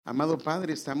Amado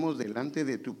Padre, estamos delante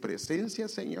de tu presencia,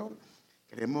 Señor.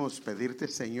 Queremos pedirte,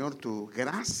 Señor, tu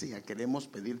gracia, queremos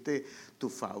pedirte tu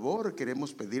favor,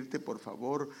 queremos pedirte, por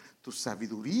favor, tu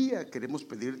sabiduría, queremos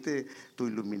pedirte tu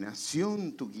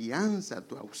iluminación, tu guianza,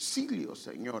 tu auxilio,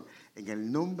 Señor. En el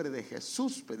nombre de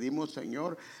Jesús pedimos,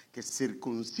 Señor, que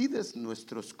circuncides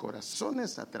nuestros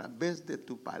corazones a través de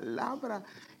tu palabra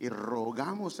y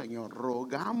rogamos, Señor,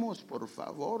 rogamos, por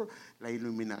favor, la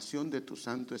iluminación de tu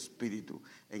Santo Espíritu.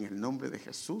 En el nombre de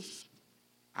Jesús,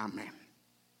 amén.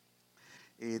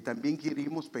 También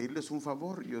queríamos pedirles un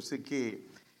favor. Yo sé que,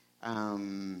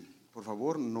 por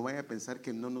favor, no vaya a pensar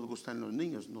que no nos gustan los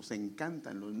niños. Nos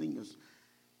encantan los niños.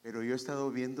 Pero yo he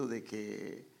estado viendo de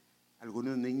que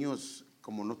algunos niños,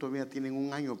 como no todavía tienen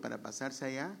un año para pasarse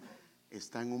allá,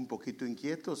 están un poquito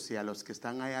inquietos, y a los que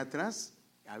están allá atrás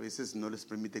a veces no les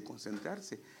permite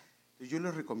concentrarse. Entonces yo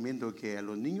les recomiendo que a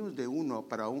los niños de 1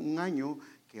 para 1 año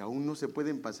que aún no se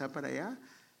pueden pasar para allá,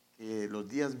 los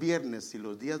días viernes y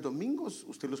los días domingos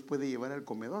usted los puede llevar al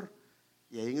comedor,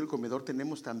 y ahí en el comedor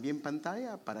tenemos también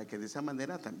pantalla para que de esa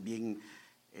manera también,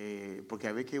 porque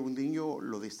a veces que un niño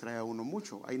lo distrae a uno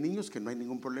mucho. Hay niños que no hay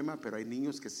ningún problema, pero hay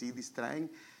niños que sí distraen,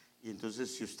 y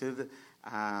entonces si usted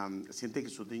siente que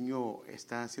su niño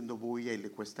está haciendo bulla y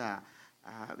le cuesta,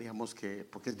 digamos que,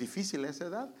 porque es difícil a esa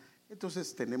edad,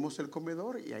 entonces tenemos el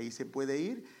comedor y ahí se puede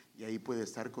ir. Y ahí puede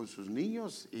estar con sus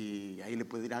niños, y ahí le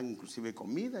puede dar inclusive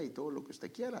comida y todo lo que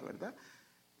usted quiera, ¿verdad?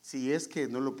 Si es que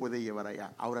no lo puede llevar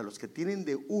allá. Ahora, los que tienen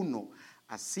de 1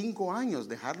 a 5 años,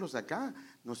 dejarlos acá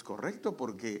no es correcto,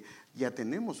 porque ya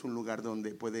tenemos un lugar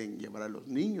donde pueden llevar a los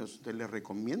niños. Entonces les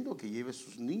recomiendo que lleve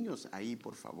sus niños ahí,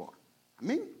 por favor.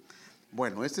 Amén.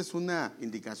 Bueno, esta es una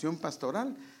indicación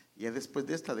pastoral. Y ya después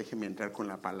de esta, déjeme entrar con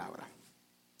la palabra.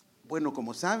 Bueno,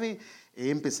 como sabe,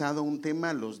 he empezado un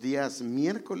tema los días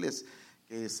miércoles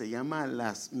que se llama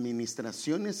las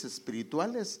ministraciones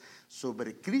espirituales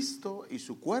sobre Cristo y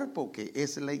su cuerpo, que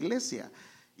es la iglesia.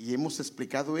 Y hemos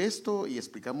explicado esto y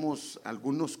explicamos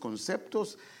algunos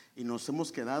conceptos, y nos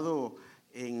hemos quedado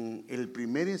en el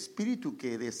primer espíritu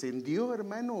que descendió,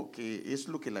 hermano, que es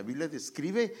lo que la Biblia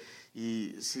describe.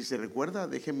 Y si se recuerda,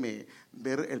 déjenme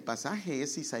ver el pasaje,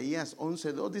 es Isaías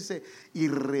 11:2, dice: y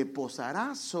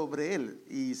reposará sobre él,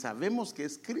 y sabemos que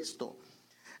es Cristo,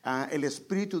 el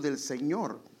Espíritu del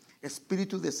Señor,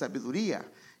 Espíritu de sabiduría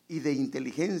y de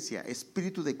inteligencia,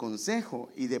 Espíritu de consejo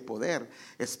y de poder,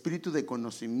 Espíritu de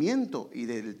conocimiento y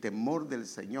del temor del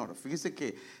Señor. Fíjese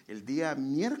que el día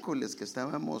miércoles que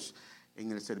estábamos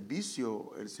en el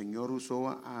servicio, el Señor usó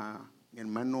a mi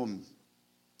hermano,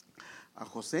 a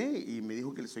José, y me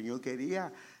dijo que el Señor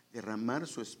quería derramar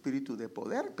su espíritu de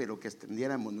poder, pero que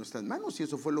extendiéramos nuestras manos, y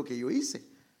eso fue lo que yo hice.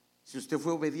 Si usted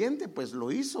fue obediente, pues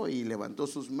lo hizo y levantó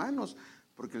sus manos,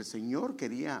 porque el Señor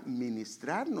quería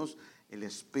ministrarnos el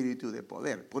espíritu de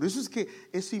poder. Por eso es que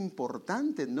es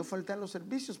importante no faltar a los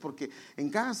servicios, porque en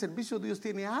cada servicio Dios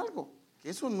tiene algo, que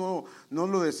eso no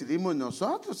lo decidimos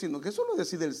nosotros, sino que eso lo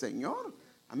decide el Señor.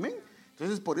 Amén.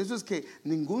 Entonces, por eso es que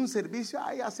ningún servicio,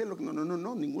 hace lo que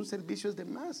no, ningún servicio es de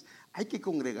más. Hay que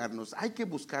congregarnos, hay que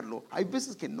buscarlo. Hay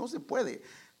veces que no se puede,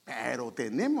 pero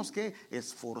tenemos que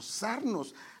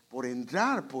esforzarnos por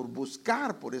entrar, por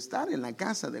buscar, por estar en la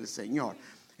casa del Señor.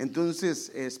 Entonces,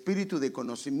 espíritu de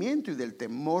conocimiento y del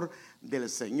temor del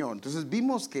Señor. Entonces,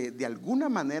 vimos que de alguna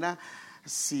manera,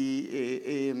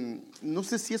 no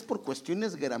sé si es por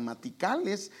cuestiones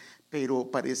gramaticales,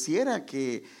 pero pareciera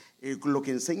que lo que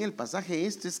enseña el pasaje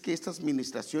es que estas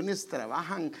ministraciones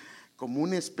trabajan como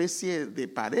una especie de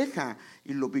pareja,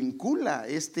 y lo vincula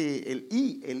el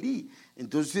I.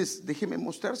 Entonces déjeme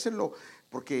mostrárselo,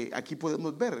 porque aquí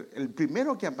podemos ver, el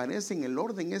primero que aparece en el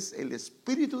orden es el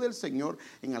Espíritu del Señor.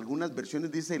 En algunas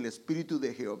versiones dice el Espíritu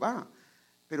de Jehová,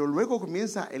 pero luego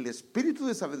comienza el espíritu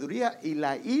de sabiduría, y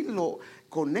la I lo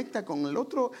conecta con el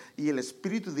otro, y el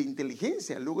espíritu de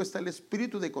inteligencia. Luego está el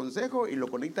espíritu de consejo, y lo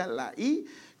conecta la I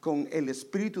con el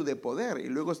espíritu de poder. Y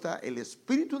luego está el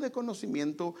espíritu de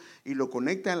conocimiento, y lo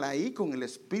conecta la I con el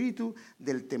espíritu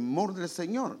del temor del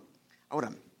Señor.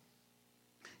 Ahora,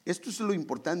 esto es lo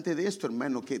importante de esto,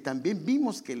 hermano, que también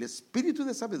vimos que el espíritu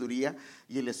de sabiduría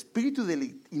y el espíritu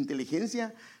de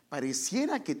inteligencia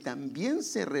pareciera que también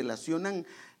se relacionan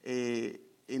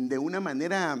de una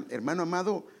manera, hermano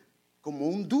amado, como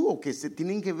un dúo, que se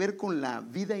tienen que ver con la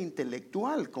vida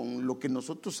intelectual, con lo que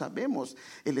nosotros sabemos.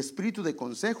 El espíritu de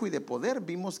consejo y de poder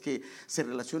vimos que se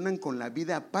relacionan con la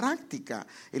vida práctica.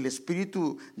 El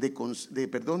espíritu de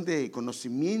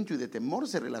conocimiento y de temor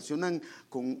se relacionan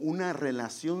con una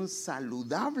relación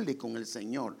saludable con el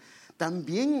Señor.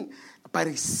 también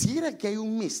pareciera que hay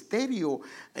un misterio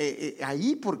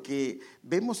ahí, porque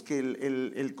vemos que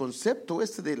el concepto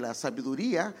este de la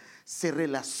sabiduría se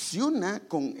relaciona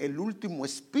con el último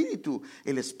espíritu,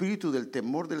 el espíritu del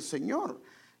temor del Señor.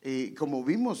 Como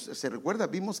vimos, se recuerda,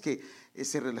 vimos que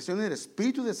se relaciona el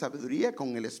espíritu de sabiduría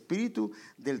con el espíritu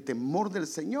del temor del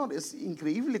Señor. Es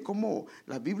increíble cómo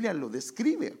la Biblia lo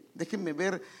describe. Déjenme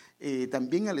ver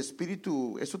también al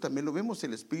espíritu, eso también lo vemos,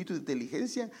 el espíritu de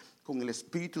inteligencia con el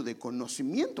espíritu de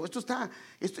conocimiento. Esto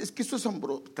es que estos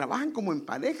trabajan como en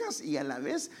parejas, y a la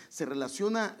vez se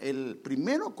relaciona el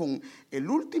primero con el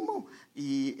último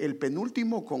y el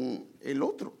penúltimo con el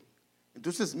otro.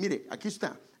 Entonces, mire, aquí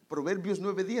está. Proverbios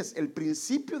 9:10, el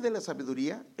principio de la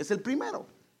sabiduría es el primero,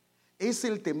 es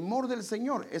el temor del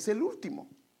Señor, es el último.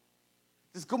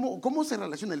 Entonces, ¿cómo se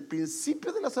relaciona? El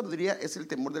principio de la sabiduría es el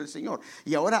temor del Señor.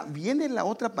 Y ahora viene la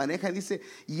otra pareja y dice,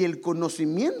 y el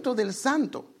conocimiento del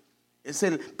santo es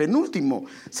el penúltimo,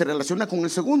 se relaciona con el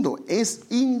segundo, es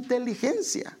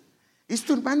inteligencia.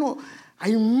 Esto, hermano,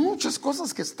 hay muchas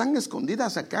cosas que están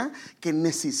escondidas acá que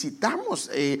necesitamos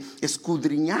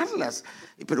escudriñarlas.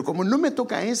 Pero como no me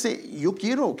toca ese, yo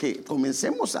quiero que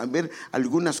comencemos a ver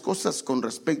algunas cosas con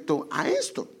respecto a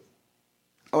esto.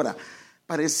 Ahora,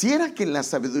 pareciera que la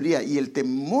sabiduría y el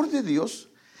temor de Dios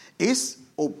es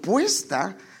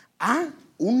opuesta a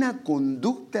una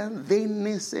conducta de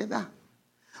necedad.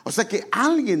 O sea que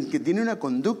alguien que tiene una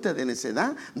conducta de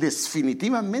necedad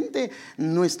definitivamente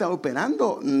no está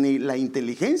operando ni la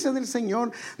inteligencia del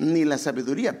Señor ni la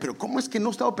sabiduría. Pero ¿cómo es que no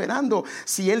está operando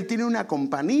si él tiene una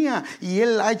compañía y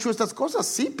él ha hecho estas cosas?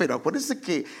 Sí, pero acuérdense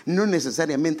que no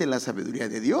necesariamente la sabiduría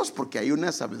de Dios, porque hay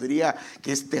una sabiduría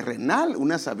que es terrenal,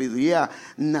 una sabiduría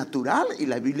natural, y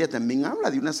la Biblia también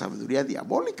habla de una sabiduría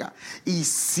diabólica. Y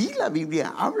sí, la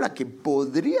Biblia habla que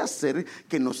podría ser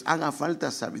que nos haga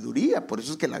falta sabiduría. Por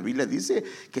eso es que la Biblia dice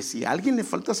que si a alguien le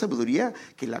falta sabiduría,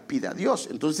 que la pida a Dios.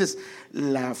 Entonces,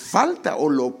 la falta o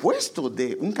lo opuesto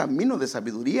de un camino de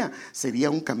sabiduría sería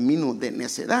un camino de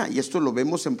necedad. Y esto lo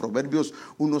vemos en Proverbios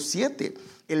 1:7.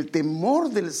 El temor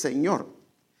del Señor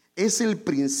es el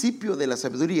principio de la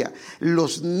sabiduría.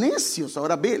 Los necios,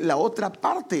 ahora ve la otra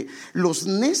parte, los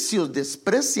necios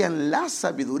desprecian la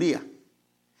sabiduría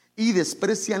y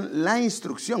desprecian la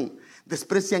instrucción,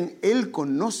 desprecian el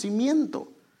conocimiento.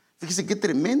 Fíjese qué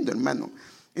tremendo, hermano.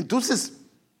 Entonces,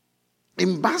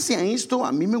 en base a esto,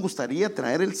 a mí me gustaría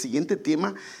traer el siguiente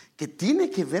tema, que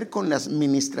tiene que ver con las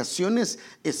ministraciones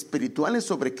espirituales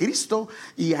sobre Cristo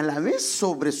y a la vez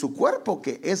sobre su cuerpo,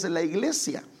 que es la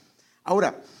iglesia.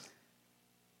 Ahora,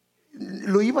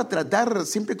 lo iba a tratar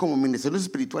siempre como ministerios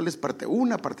espirituales, parte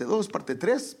 1, parte 2, parte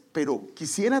 3, pero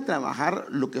quisiera trabajar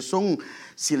lo que son,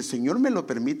 si el Señor me lo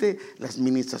permite, las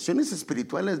ministraciones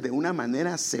espirituales de una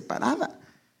manera separada.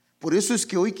 Por eso es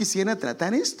que hoy quisiera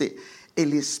tratar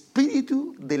el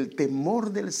espíritu del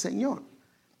temor del Señor.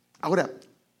 Ahora,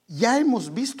 ya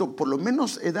hemos visto, por lo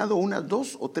menos he dado unas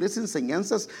 2 o 3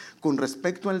 enseñanzas con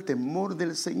respecto al temor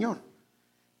del Señor.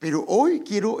 Pero hoy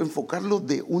quiero enfocarlo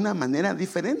de una manera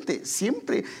diferente,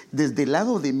 siempre desde el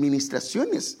lado de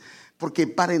ministraciones. Porque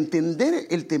para entender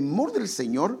el temor del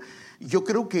Señor, yo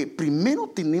creo que primero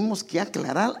tenemos que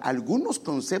aclarar algunos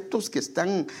conceptos que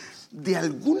están de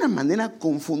alguna manera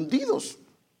confundidos,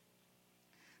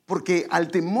 porque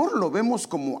al temor lo vemos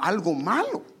como algo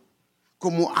malo,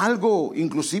 como algo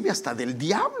inclusive hasta del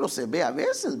diablo se ve a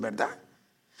veces, ¿verdad?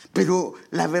 Pero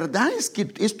la verdad es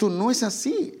que esto no es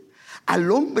así. Al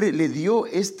hombre le dio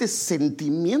este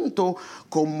sentimiento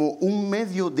como un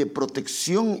medio de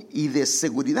protección y de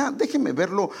seguridad. Déjenme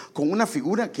verlo con una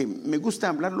figura, que me gusta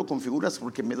hablarlo con figuras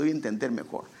porque me doy a entender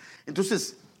mejor.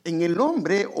 Entonces, en el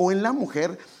hombre o en la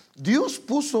mujer, Dios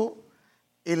puso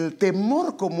el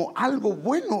temor como algo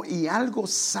bueno y algo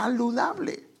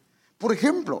saludable. Por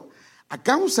ejemplo, a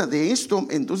causa de esto,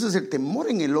 entonces el temor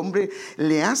en el hombre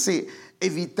le hace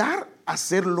evitar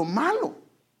hacer lo malo,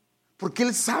 porque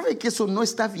él sabe que eso no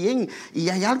está bien y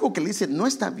hay algo que le dice no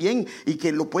está bien y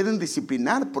que lo pueden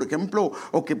disciplinar, por ejemplo,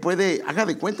 o que haga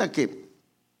de cuenta que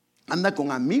anda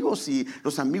con amigos y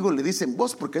los amigos le dicen,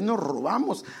 vos, ¿por qué no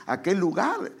robamos aquel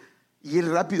lugar? Y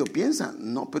él rápido piensa,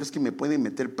 no, pero es que me pueden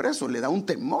meter preso. Le da un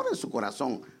temor en su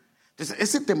corazón. Entonces,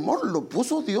 ese temor lo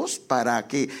puso Dios para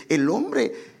que el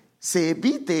hombre se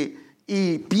evite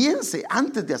y piense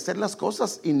antes de hacer las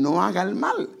cosas y no haga el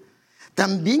mal.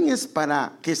 También es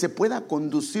para que se pueda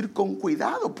conducir con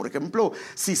cuidado. Por ejemplo,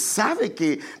 si sabe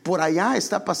que por allá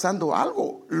está pasando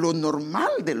algo, lo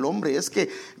normal del hombre es que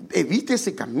evite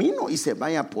ese camino y se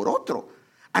vaya por otro,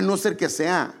 a no ser que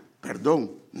sea,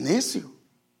 necio.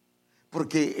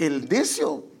 Porque el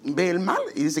necio ve el mal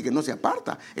y dice que no se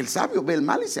aparta. El sabio ve el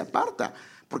mal y se aparta,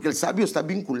 porque el sabio está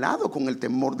vinculado con el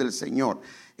temor del Señor.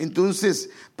 Entonces,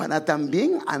 para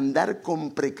también andar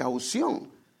con precaución,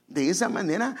 de esa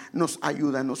manera nos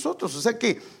ayuda a nosotros. O sea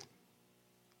que,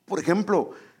 por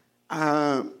ejemplo,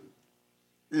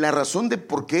 la razón de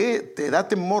por qué te da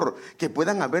temor que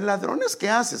puedan haber ladrones, ¿qué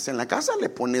haces? En la casa le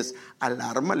pones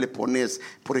alarma, le pones,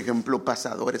 por ejemplo,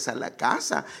 pasadores a la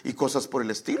casa y cosas por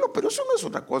el estilo, pero eso no es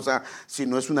otra cosa,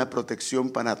 sino es una protección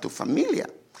para tu familia.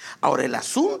 Ahora, el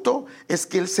asunto es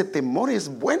que ese temor es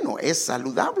bueno, es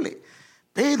saludable.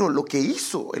 Pero lo que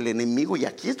hizo el enemigo, y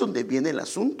aquí es donde viene el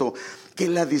asunto, que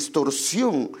la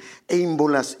distorsión e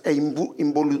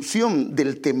involución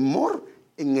del temor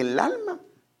en el alma,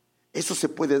 eso se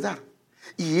puede dar.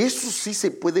 Y eso sí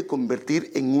se puede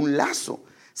convertir en un lazo,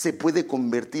 se puede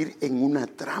convertir en una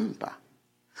trampa.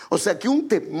 O sea que un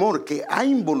temor que ha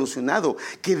involucionado,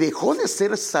 que dejó de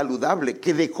ser saludable,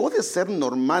 que dejó de ser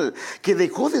normal, que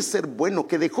dejó de ser bueno,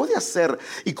 que dejó de hacer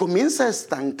y comienza a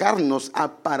estancarnos,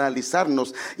 a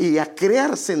paralizarnos y a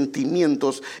crear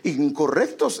sentimientos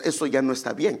incorrectos, eso ya no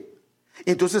está bien.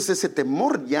 Entonces ese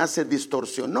temor ya se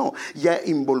distorsionó, ya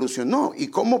involucionó. ¿Y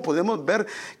cómo podemos ver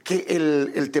que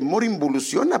el temor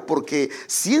involuciona? Porque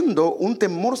siendo un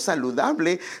temor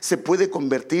saludable se puede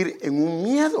convertir en un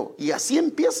miedo. Y así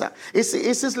empieza.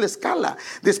 Esa es la escala.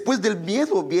 Después del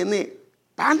miedo viene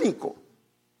pánico.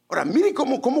 Ahora mire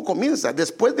cómo comienza.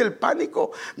 Después del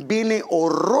pánico viene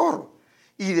horror.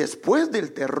 Y después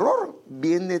del terror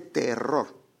viene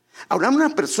terror. Ahora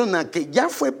una persona que ya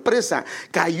fue presa,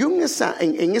 cayó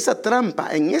en esa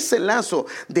trampa, en ese lazo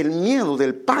del miedo,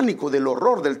 del pánico, del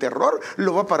horror, del terror,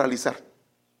 lo va a paralizar.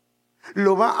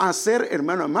 Lo va a hacer,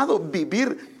 hermano amado,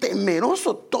 vivir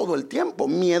temeroso todo el tiempo,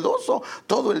 miedoso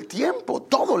todo el tiempo,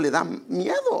 todo le da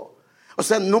miedo. O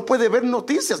sea, no puede ver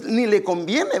noticias, ni le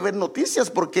conviene ver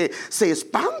noticias porque se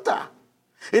espanta.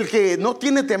 El que no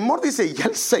tiene temor dice, ya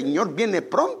el Señor viene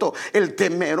pronto. El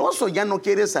temeroso ya no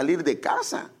quiere salir de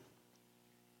casa.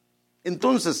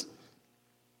 Entonces,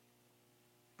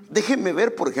 déjenme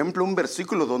ver, por ejemplo, un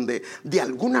versículo donde de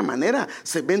alguna manera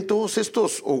se ven todos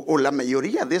estos, o la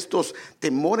mayoría de estos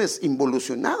temores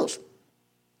involucionados.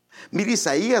 Mire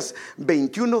Isaías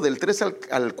 21 del 3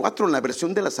 al 4 en la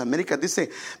versión de las Américas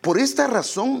dice: por esta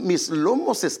razón mis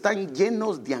lomos están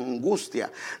llenos de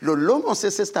angustia. Los lomos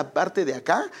es esta parte de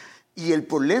acá. Y el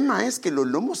problema es que los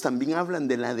lomos también hablan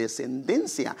de la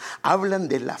descendencia, hablan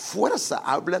de la fuerza,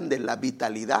 hablan de la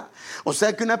vitalidad. O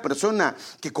sea que una persona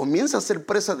que comienza a ser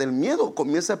presa del miedo,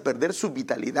 comienza a perder su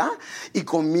vitalidad y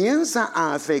comienza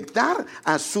a afectar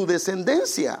a su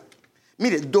descendencia.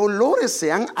 Mire, dolores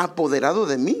se han apoderado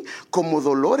de mí como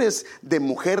dolores de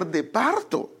mujer de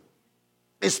parto.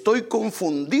 Estoy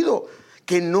confundido,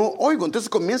 que no oigo. Entonces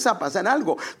comienza a pasar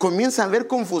algo, comienza a haber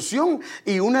confusión,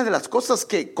 y una de las cosas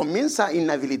que comienza a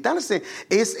inhabilitarse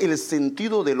es el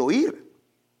sentido del oír.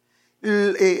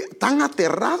 Tan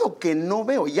aterrado que no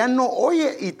veo, ya no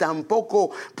oye y tampoco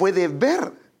puede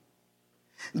ver.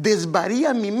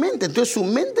 Desvaría mi mente. Entonces su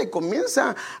mente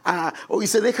comienza y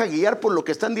se deja guiar por lo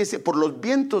que están diciendo, por los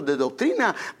vientos de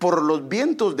doctrina, por los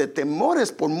vientos de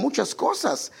temores, por muchas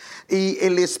cosas, y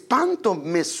el espanto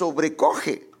me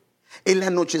sobrecoge. El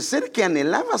anochecer que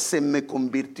anhelaba se me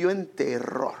convirtió en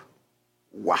terror.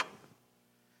 ¡Wow!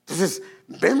 Entonces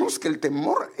vemos que el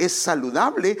temor es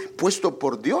saludable, puesto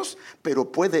por Dios,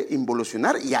 pero puede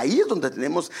involucionar. Y ahí es donde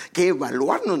tenemos que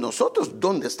evaluarnos nosotros.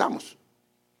 ¿Dónde estamos?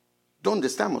 ¿Dónde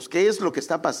estamos? ¿Qué es lo que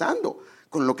está pasando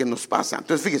con lo que nos pasa?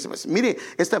 Entonces fíjese, pues, mire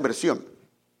esta versión.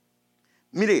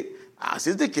 Mire,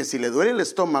 así es de que si le duele el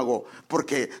estómago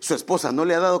porque su esposa no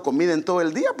le ha dado comida en todo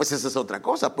el día, pues esa es otra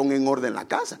cosa. Ponga en orden la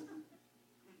casa.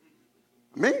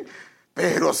 ¿Ven?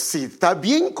 Pero si está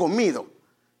bien comido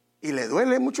y le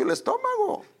duele mucho el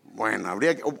estómago, bueno,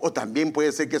 habría que, o también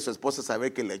puede ser que su esposa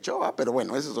sabe que le echó, pero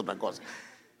bueno, esa es otra cosa.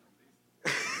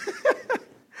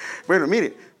 Bueno,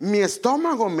 mire, mi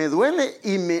estómago me duele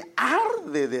y me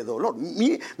arde de dolor.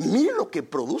 Mire lo que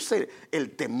produce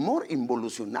el temor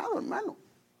involucionado, hermano.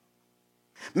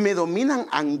 Me dominan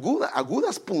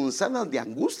agudas punzadas de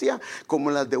angustia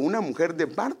como las de una mujer de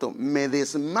parto. Me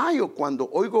desmayo cuando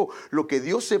oigo lo que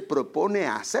Dios se propone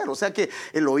hacer. O sea que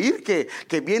el oír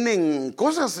que vienen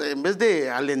cosas, en vez de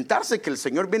alentarse que el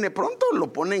Señor viene pronto,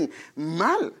 lo ponen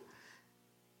mal.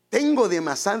 Tengo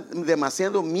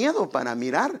demasiado miedo para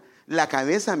mirar. La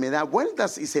cabeza me da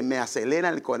vueltas y se me acelera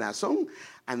el corazón.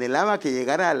 Anhelaba que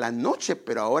llegara la noche,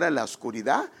 pero ahora la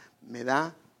oscuridad me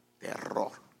da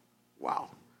terror. Wow.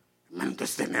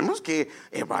 Entonces tenemos que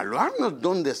evaluarnos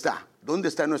dónde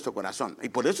está nuestro corazón. Y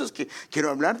por eso es que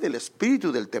quiero hablar del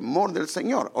espíritu del temor del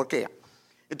Señor. Ok,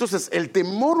 Entonces el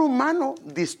temor humano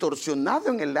distorsionado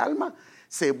en el alma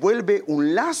se vuelve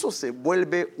un lazo, se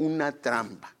vuelve una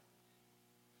trampa.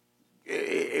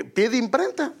 Pie de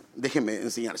imprenta, déjeme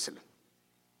enseñárselo.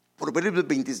 Proverbios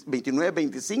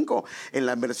 29-25 en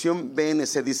la versión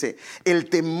BNC dice: el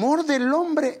temor del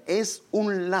hombre es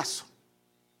un lazo.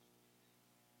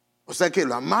 O sea que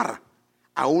lo amarra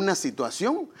a una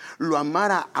situación, lo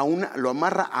amarra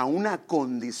a una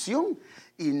condición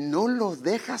y no lo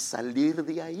deja salir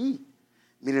de ahí.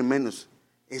 Miren, hermanos,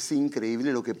 es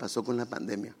increíble lo que pasó con la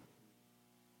pandemia.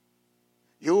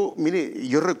 Yo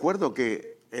recuerdo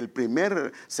que el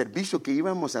primer servicio que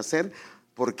íbamos a hacer,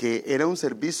 porque era un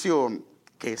servicio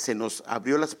que se nos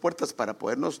abrió las puertas para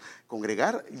podernos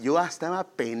congregar, yo estaba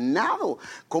penado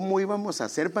cómo íbamos a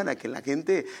hacer para que la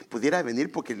gente pudiera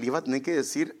venir, porque le iba a tener que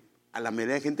decir a la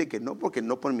mayoría de gente que no, porque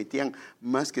no permitían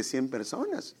más que 100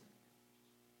 personas.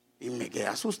 Y me quedé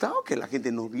asustado que la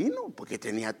gente no vino, porque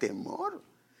tenía temor.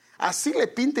 Así le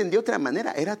pinten de otra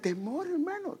manera, era temor,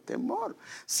 hermano, temor.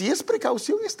 Si es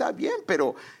precaución está bien,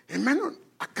 pero hermano,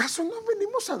 ¿acaso no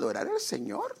venimos a adorar al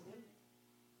Señor?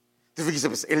 Entonces, fíjese,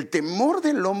 pues, el temor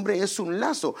del hombre es un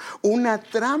lazo, una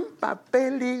trampa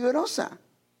peligrosa.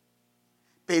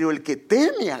 Pero el que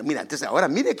teme, mira, entonces ahora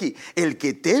mire aquí, el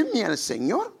que teme al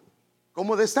Señor,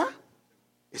 ¿cómo está?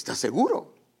 Está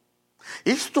seguro.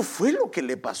 Esto fue lo que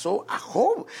le pasó a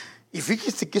Job. Y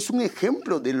fíjese que es un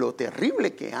ejemplo de lo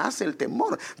terrible que hace el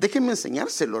temor. Déjenme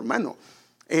enseñárselo, hermano.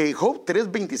 Job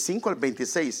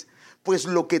 3:25-26. Pues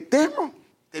lo que temo,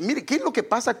 mire, ¿qué es lo que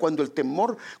pasa cuando el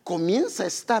temor comienza a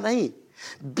estar ahí?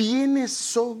 Viene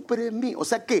sobre mí. O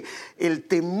sea que el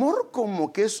temor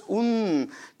como que es un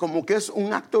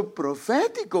acto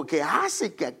profético que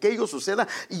hace que aquello suceda,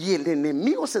 y el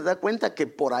enemigo se da cuenta que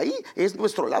por ahí es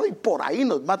nuestro lado y por ahí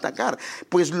nos va a atacar.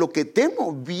 Pues lo que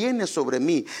temo viene sobre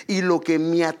mí, y lo que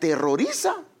me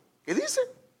aterroriza, ¿qué dice?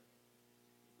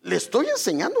 Le estoy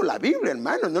enseñando la Biblia,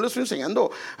 hermano. No le estoy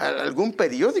enseñando algún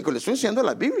periódico, le estoy enseñando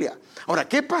la Biblia. Ahora,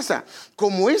 ¿qué pasa?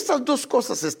 Como estas dos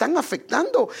cosas se están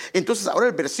afectando, entonces ahora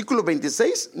el versículo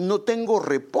 26: no tengo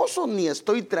reposo ni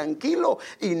estoy tranquilo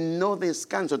y no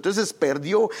descanso. Entonces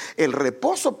perdió el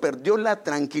reposo, perdió la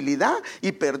tranquilidad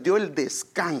y perdió el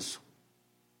descanso.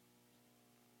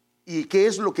 ¿Y qué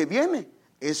es lo que viene?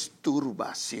 Es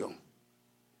turbación.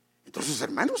 Entonces,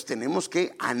 hermanos, tenemos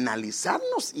que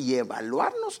analizarnos y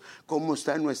evaluarnos cómo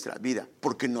está nuestra vida,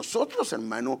 porque nosotros,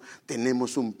 hermano,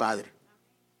 tenemos un Padre,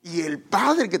 y el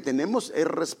Padre que tenemos es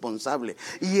responsable,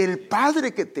 y el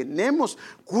Padre que tenemos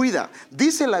cuida.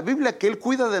 ¿Dice la Biblia que Él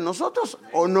cuida de nosotros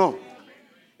o no?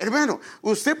 Hermano,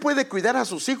 usted puede cuidar a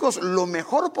sus hijos lo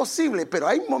mejor posible, pero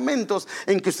hay momentos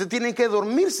en que usted tiene que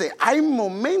dormirse. Hay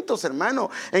momentos, hermano,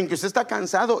 en que usted está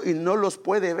cansado y no los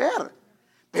puede ver.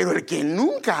 Pero el que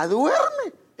nunca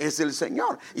duerme es el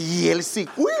Señor, y Él sí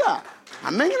cuida.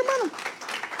 Amén, hermano.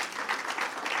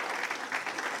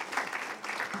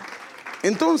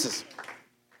 Entonces,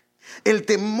 el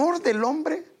temor del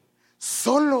hombre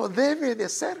solo debe de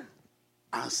ser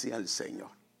hacia el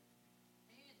Señor.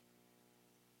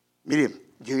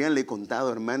 Mire, yo ya le he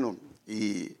contado, hermano,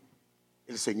 y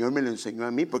el Señor me lo enseñó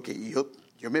a mí, porque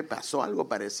yo me pasó algo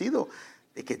parecido,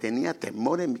 de que tenía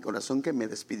temor en mi corazón que me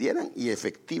despidieran, y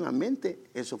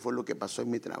efectivamente eso fue lo que pasó en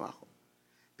mi trabajo.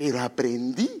 Pero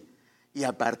aprendí, y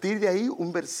a partir de ahí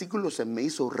un versículo se me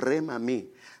hizo rema a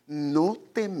mí: no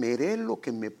temeré lo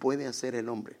que me puede hacer el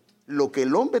hombre. Lo que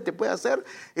el hombre te puede hacer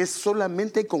es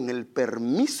solamente con el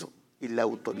permiso y la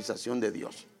autorización de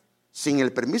Dios. Sin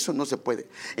el permiso no se puede.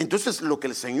 Entonces lo que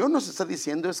el Señor nos está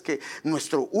diciendo es que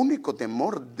nuestro único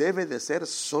temor debe de ser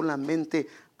solamente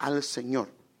al Señor.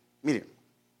 Mire,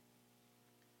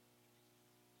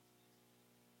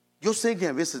 yo sé que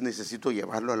a veces necesito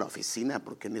llevarlo a la oficina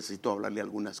porque necesito hablarle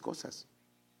algunas cosas,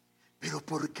 pero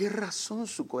 ¿por qué razón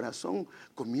su corazón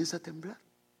comienza a temblar?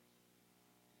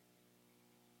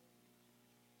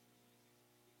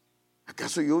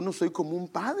 ¿Acaso yo no soy como un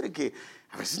padre que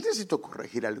a veces necesito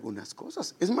corregir algunas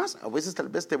cosas? Es más, a veces tal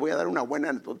vez te voy a dar una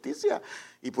buena noticia,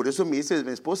 y por eso me dice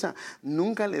mi esposa: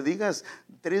 nunca le digas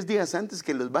 3 días antes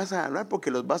que los vas a hablar,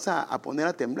 porque los vas a poner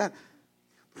a temblar.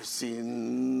 Pues sí,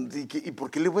 ¿y por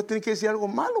qué le voy a tener que decir algo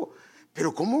malo?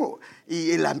 Pero ¿cómo?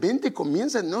 Y la mente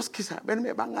comienza: no, es que saber,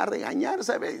 me van a regañar,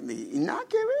 ¿sabe? Y nada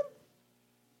que ver.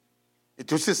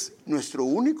 Entonces, nuestro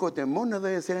único temor no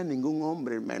debe ser a ningún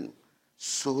hombre, hermano,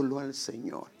 solo al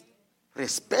Señor.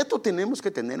 Respeto tenemos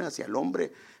que tener hacia el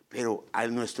hombre, pero a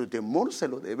nuestro temor se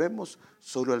lo debemos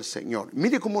solo al Señor.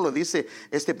 Mire cómo lo dice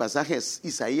este pasaje,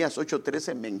 Isaías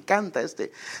 8:13, me encanta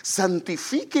este: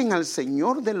 santifiquen al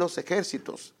Señor de los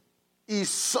ejércitos, y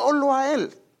solo a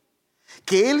Él,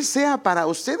 que Él sea para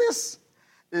ustedes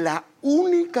la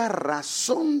única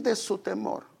razón de su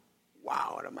temor.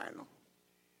 Wow, hermano.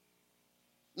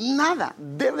 Nada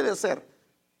debe de ser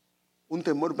un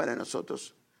temor para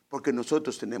nosotros, porque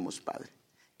nosotros tenemos Padre.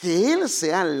 Que Él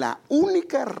sea la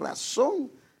única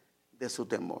razón de su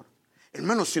temor.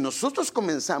 Hermanos, si nosotros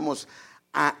comenzamos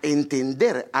a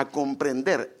entender, a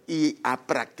comprender y a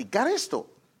practicar esto,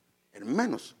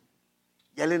 hermanos,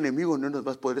 ya el enemigo no nos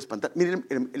va a poder espantar. Miren,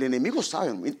 el enemigo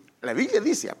sabe, la Biblia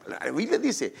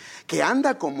dice que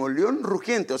anda como león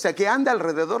rugiente, o sea, que anda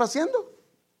alrededor haciendo.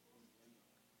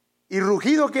 ¿Y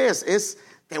rugido qué es? Es,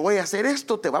 te voy a hacer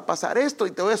esto, te va a pasar esto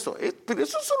y todo eso. Pero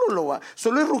eso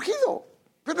solo es rugido,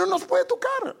 pero no nos puede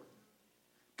tocar.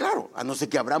 Claro, a no ser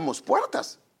que abramos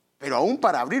puertas. Pero aún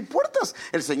para abrir puertas,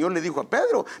 el Señor le dijo a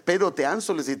Pedro: Pedro, te han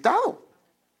solicitado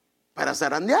para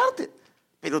zarandearte.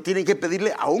 Pero tienen que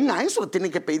pedirle, aún a eso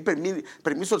tienen que pedir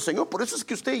permiso al Señor. Por eso es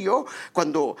que usted y yo,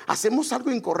 cuando hacemos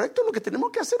algo incorrecto, lo que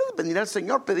tenemos que hacer es venir al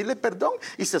Señor, pedirle perdón,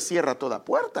 y se cierra toda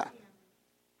puerta.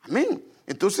 Amén.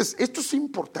 Entonces, esto es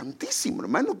importantísimo,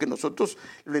 hermano, que nosotros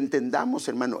lo entendamos,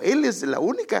 hermano. Él es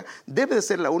debe de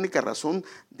ser la única razón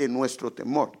de nuestro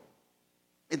temor.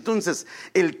 Entonces,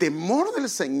 el temor del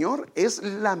Señor es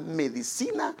la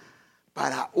medicina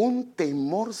para un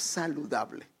temor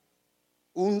saludable.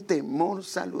 Un temor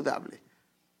saludable.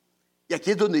 Y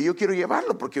aquí es donde yo quiero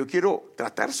llevarlo, porque yo quiero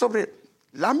tratar sobre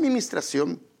la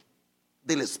administración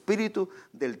del espíritu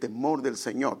del temor del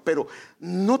Señor. Pero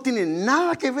no tiene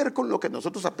nada que ver con lo que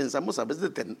nosotros pensamos a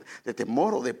veces de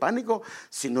temor o de pánico,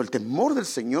 sino el temor del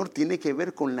Señor tiene que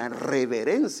ver con la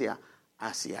reverencia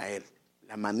hacia Él,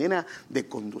 la manera de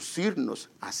conducirnos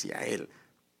hacia Él.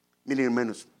 Miren,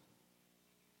 hermanos,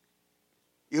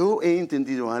 yo he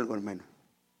entendido algo, hermano.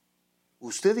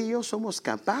 Usted y yo somos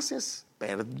capaces,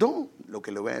 perdón lo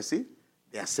que le voy a decir,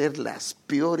 de hacer las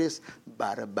peores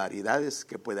barbaridades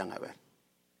que puedan haber.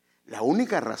 La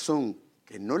única razón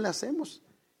que no la hacemos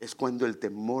es cuando el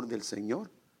temor del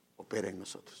Señor opera en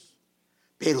nosotros.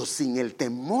 Pero sin el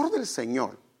temor del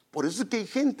Señor, por eso es que hay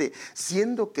gente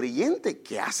siendo creyente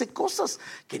que hace cosas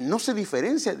que no se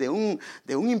diferencia de un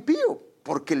impío,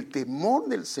 porque el temor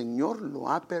del Señor lo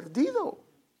ha perdido.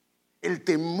 El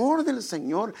temor del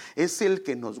Señor es el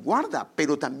que nos guarda,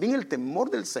 pero también el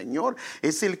temor del Señor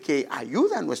es el que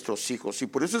ayuda a nuestros hijos. Y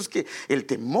por eso es que el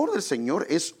temor del Señor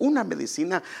es una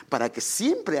medicina para que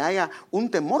siempre haya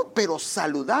un temor, pero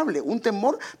saludable, un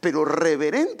temor, pero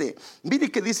reverente.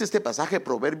 Mire qué dice este pasaje,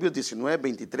 Proverbios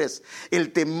 19:23.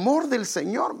 El temor del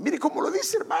Señor, mire cómo lo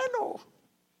dice, hermano,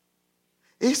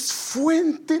 es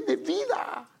fuente de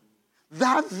vida.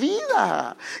 Da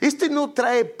vida. Este no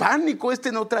trae pánico,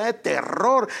 este no trae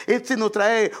terror, este no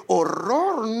trae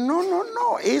horror.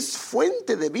 No, es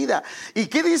fuente de vida. ¿Y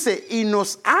qué dice? Y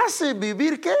nos hace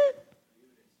vivir ¿qué?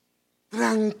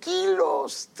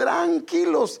 Tranquilos.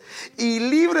 ¿Y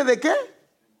libre de qué?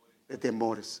 De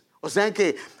temores. O sea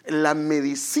que la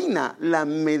medicina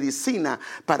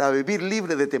para vivir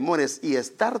libre de temores y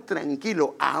estar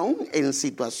tranquilo aún en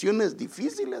situaciones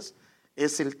difíciles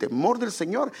es el temor del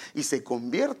Señor, y se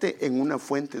convierte en una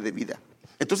fuente de vida.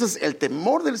 Entonces, el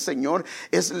temor del Señor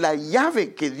es la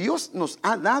llave que Dios nos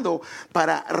ha dado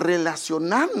para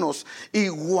relacionarnos y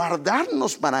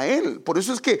guardarnos para Él. Por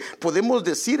eso es que podemos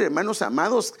decir, hermanos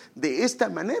amados, de esta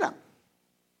manera: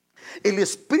 el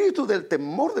espíritu del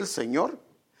temor del Señor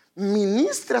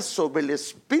ministra sobre el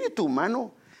espíritu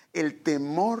humano el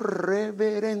temor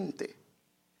reverente.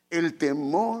 El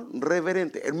temor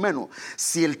reverente. Hermano,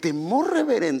 si el temor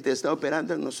reverente está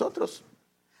operando en nosotros,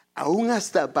 aún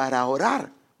hasta para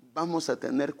orar vamos a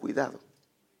tener cuidado.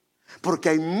 Porque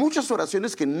hay muchas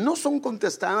oraciones que no son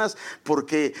contestadas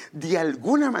porque de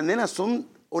alguna manera son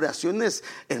oraciones,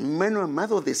 hermano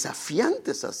amado,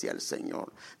 desafiantes hacia el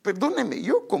Señor. Perdóneme,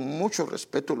 yo con mucho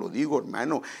respeto lo digo,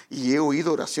 hermano, y he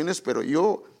oído oraciones, pero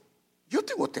yo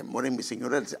tengo temor en mi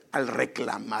Señor al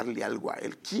reclamarle algo a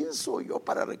Él. ¿Quién soy yo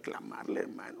para reclamarle,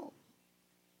 hermano?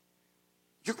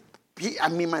 A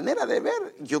mi manera de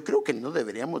ver, yo creo que no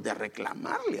deberíamos de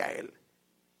reclamarle a Él,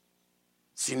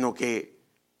 sino que,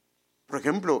 por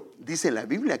ejemplo, dice la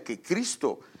Biblia que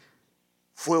Cristo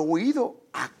fue huido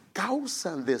a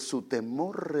causa de su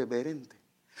temor reverente.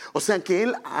 O sea que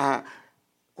Él,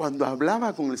 cuando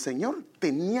hablaba con el Señor,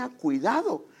 tenía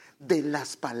cuidado de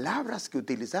las palabras que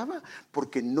utilizaba,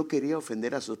 porque no quería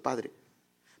ofender a su padre.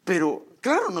 Pero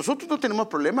claro, nosotros no tenemos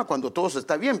problema cuando todo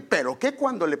está bien, pero ¿qué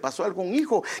cuando le pasó a algún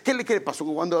hijo? ¿Qué le pasó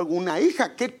cuando a alguna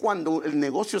hija? ¿Qué cuando el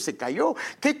negocio se cayó?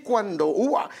 ¿Qué cuando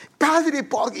hubo padre?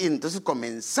 Y entonces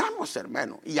comenzamos,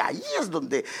 hermano, y ahí es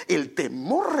donde el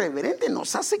temor reverente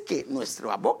nos hace que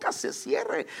nuestra boca se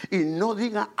cierre y no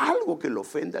diga algo que le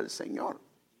ofenda al Señor.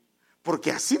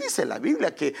 Porque así dice la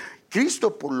Biblia, que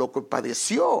Cristo, por lo que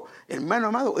padeció, hermano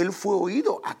amado, Él fue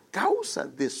oído a causa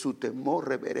de su temor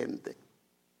reverente.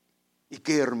 Y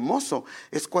qué hermoso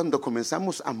es cuando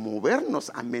comenzamos a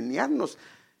movernos, a menearnos.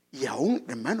 Y aún,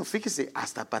 hermano, fíjese,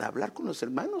 hasta para hablar con los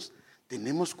hermanos,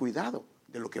 tenemos cuidado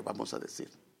de lo que vamos a decir.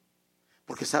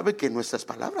 Porque sabe que nuestras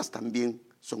palabras también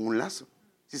son un lazo.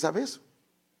 ¿Sí sabe eso?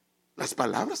 Las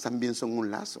palabras también son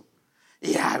un lazo.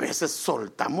 Y a veces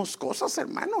soltamos cosas,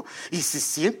 hermano. Y si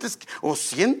sientes o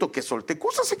siento que solté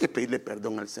cosas, hay que pedirle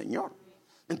perdón al Señor.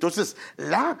 Entonces,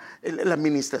 la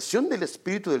administración del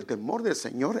espíritu del temor del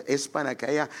Señor es para que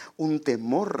haya un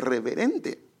temor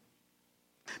reverente.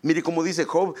 Mire cómo dice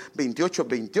Job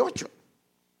 28:28.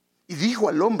 Y dijo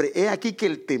al hombre: he aquí que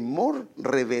el temor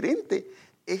reverente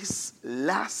es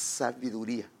la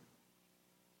sabiduría,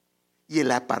 y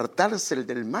el apartarse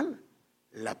del mal,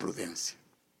 la prudencia.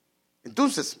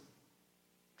 Entonces,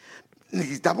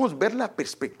 necesitamos ver la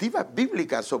perspectiva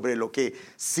bíblica sobre lo que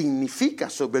significa,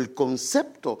 sobre el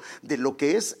concepto de lo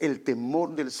que es el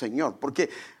temor del Señor. Porque,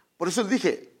 por eso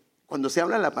dije, cuando se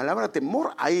habla de la palabra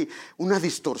temor, hay una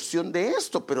distorsión de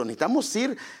esto, pero necesitamos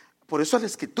ir por eso a la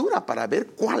Escritura para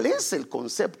ver cuál es el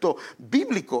concepto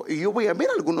bíblico. Y yo voy a ver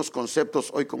algunos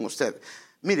conceptos hoy con usted.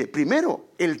 Mire,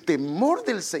 primero, el temor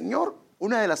del Señor,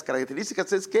 una de las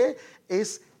características es que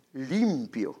es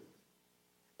limpio.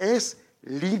 Es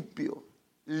limpio,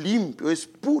 es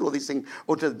puro, dicen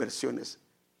otras versiones.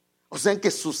 O sea que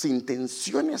sus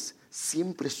intenciones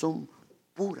siempre son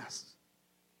puras.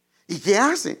 ¿Y qué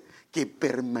hace? Que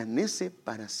permanece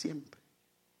para siempre.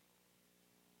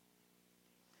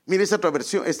 Mire esa otra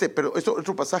versión, pero esto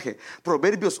otro pasaje,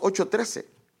 Proverbios 8:13,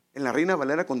 en la Reina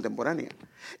Valera contemporánea.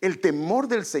 El temor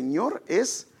del Señor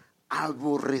es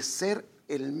aborrecer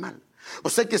el mal.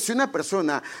 O sea que si una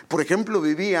persona, por ejemplo,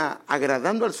 vivía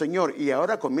agradando al Señor y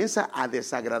ahora comienza a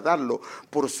desagradarlo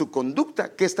por su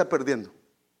conducta, ¿qué está perdiendo?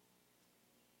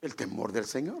 El temor del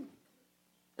Señor.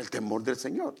 El temor del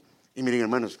Señor. Y miren,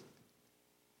 hermanos,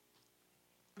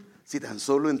 si tan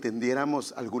solo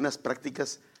entendiéramos algunas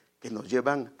prácticas que nos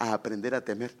llevan a aprender a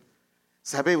temer.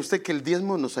 ¿Sabe usted que el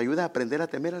diezmo nos ayuda a aprender a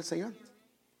temer al Señor?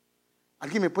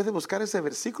 ¿Alguien me puede buscar ese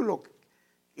versículo?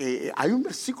 Hay un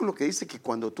versículo que dice que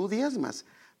cuando tú diezmas,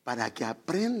 para que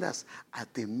aprendas a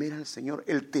temer al Señor.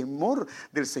 El temor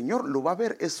del Señor, lo va a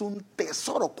ver, es un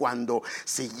tesoro cuando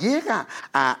se llega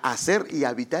a hacer y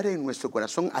habitar en nuestro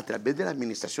corazón a través de la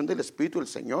administración del Espíritu del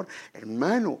Señor.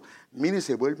 Hermano, mire,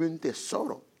 se vuelve un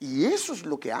tesoro. Y eso es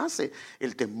lo que hace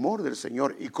el temor del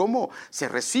Señor. ¿Y cómo se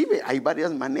recibe? Hay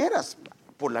varias maneras.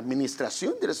 Por la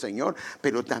administración del Señor,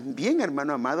 pero también,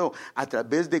 hermano amado, a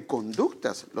través de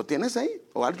conductas. ¿Lo tienes ahí?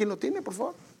 ¿O alguien lo tiene, por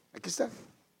favor? Aquí está.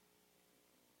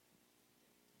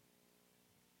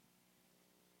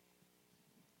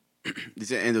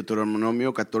 Dice en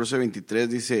Deuteronomio 14:23,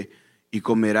 dice: y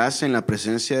comerás en la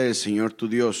presencia del Señor tu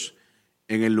Dios,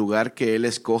 en el lugar que Él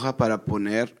escoja para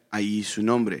poner ahí su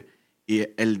nombre, y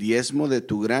el diezmo de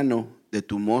tu grano, de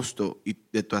tu mosto y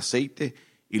de tu aceite,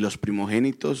 y los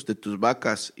primogénitos de tus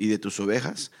vacas y de tus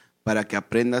ovejas, para que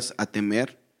aprendas a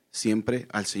temer siempre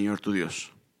al Señor tu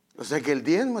Dios. O sea que el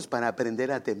diezmo es para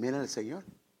aprender a temer al Señor.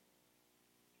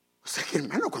 O sea que,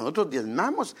 hermano, cuando nosotros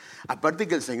diezmamos, aparte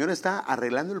que el Señor está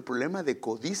arreglando el problema de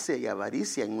codicia y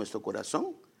avaricia en nuestro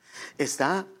corazón,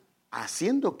 está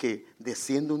haciendo que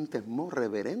descienda un temor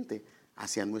reverente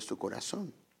hacia nuestro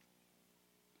corazón.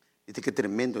 Dice que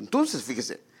tremendo. Entonces,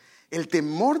 fíjese, el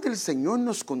temor del Señor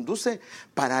nos conduce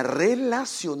para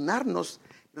relacionarnos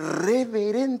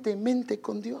reverentemente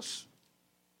con Dios.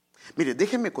 Mire,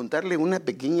 déjeme contarle una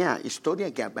pequeña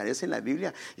historia que aparece en la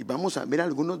Biblia y vamos a ver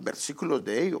algunos versículos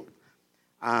de ello.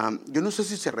 Yo no sé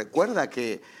si se recuerda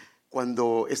que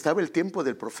cuando estaba el tiempo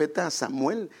del profeta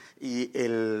Samuel y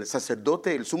el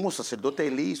sumo sacerdote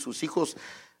Elí y sus hijos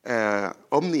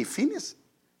Omni y Fines,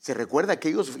 se recuerda que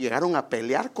ellos llegaron a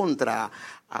pelear contra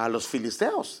a los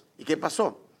filisteos. ¿Y qué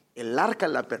pasó? El arca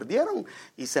la perdieron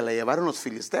y se la llevaron los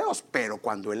filisteos. Pero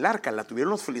cuando el arca la tuvieron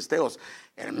los filisteos,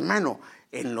 hermano,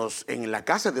 en la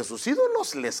casa de sus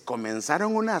ídolos les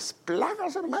comenzaron unas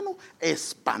plagas, hermano,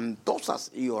 espantosas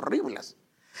y horribles,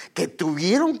 que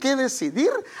tuvieron que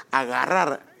decidir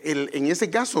agarrar, en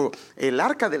ese caso, el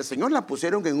arca del Señor la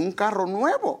pusieron en un carro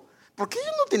nuevo. Porque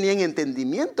ellos no tenían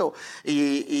entendimiento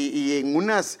y en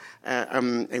unas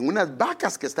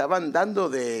vacas que estaban dando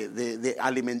de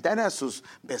alimentar a sus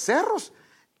becerros.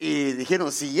 Y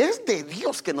dijeron, si es de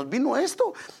Dios que nos vino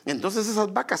esto, entonces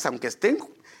esas vacas, aunque estén,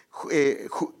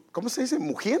 ¿cómo se dice?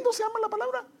 Mugiendo, ¿se llama la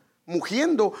palabra?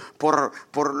 mugiendo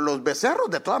por los becerros,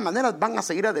 de todas maneras van a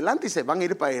seguir adelante y se van a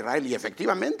ir para Israel. Y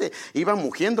efectivamente iban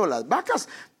mugiendo las vacas,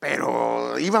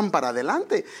 pero iban para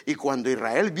adelante. Y cuando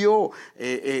Israel vio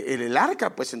el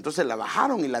arca, pues entonces la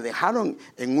bajaron y la dejaron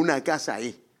en una casa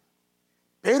ahí.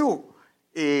 Pero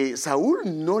Saúl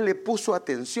no le puso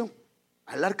atención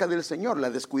al arca del Señor, la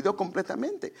descuidó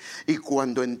completamente. Y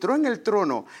cuando entró en el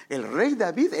trono el rey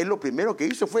David, él lo primero que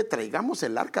hizo fue: traigamos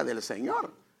el arca del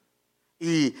Señor.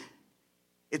 Y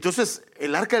entonces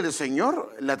el arca del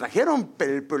Señor la trajeron,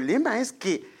 pero el problema es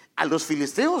que a los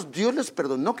filisteos Dios les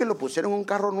perdonó que lo pusieron en un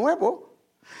carro nuevo,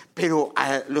 pero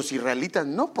a los israelitas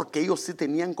no, porque ellos sí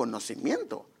tenían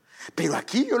conocimiento. Pero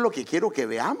aquí yo lo que quiero que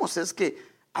veamos es que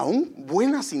aún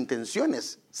buenas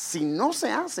intenciones, si no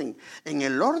se hacen en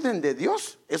el orden de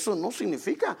Dios, eso no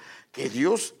significa que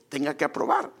Dios tenga que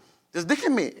aprobar. Entonces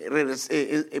déjeme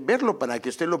verlo para que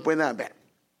usted lo pueda ver.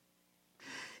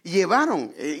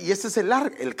 Llevaron, y este es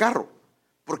el carro,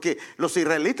 porque los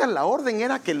israelitas, la orden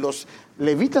era que los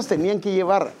levitas tenían que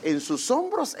llevar en sus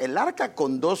hombros el arca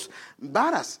con 2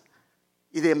 varas,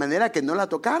 y de manera que no la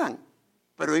tocaran.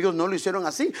 Pero ellos no lo hicieron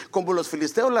así. Como los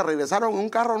filisteos la regresaron en un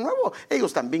carro nuevo,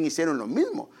 ellos también hicieron lo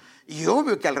mismo. Y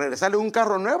obvio que al regresarle un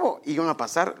carro nuevo iban a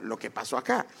pasar lo que pasó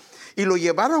acá. Y lo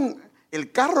llevaron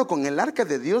el carro con el arca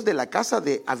de Dios de la casa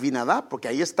de Abinadab, porque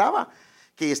ahí estaba,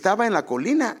 que estaba en la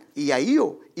colina, y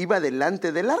Ahío iba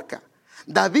delante del arca.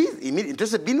 David, y mire,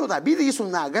 entonces vino David y hizo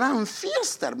una gran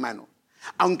fiesta, hermano.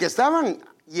 Aunque estaban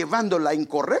llevándola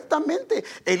incorrectamente,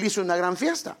 él hizo una gran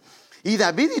fiesta. Y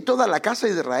David y toda la casa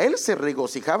de Israel se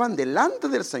regocijaban delante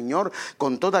del Señor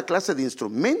con toda clase de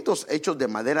instrumentos hechos de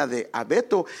madera de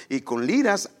abeto y con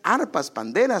liras, arpas,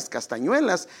 panderas,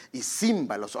 castañuelas y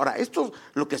címbalos. Ahora, esto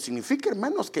lo que significa,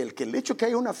 hermanos, que el hecho que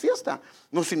haya una fiesta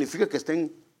no significa que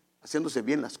estén haciéndose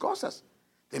bien las cosas.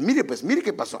 Entonces, mire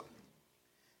qué pasó.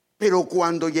 Pero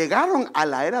cuando llegaron a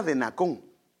la era de Nacón,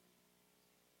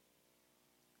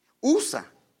 Usa,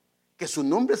 que su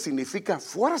nombre significa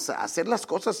fuerza, hacer las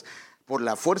cosas por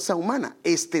la fuerza humana,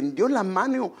 extendió la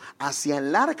mano hacia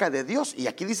el arca de Dios. Y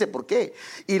aquí dice por qué.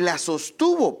 Y la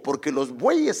sostuvo porque los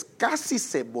bueyes casi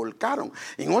se volcaron.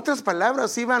 En otras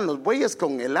palabras, iban los bueyes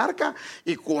con el arca,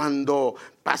 y cuando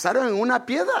pasaron en una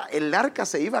piedra, el arca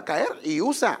se iba a caer, y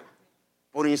Usa,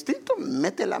 por instinto,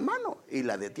 mete la mano y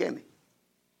la detiene.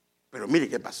 Pero mire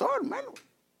qué pasó, hermano.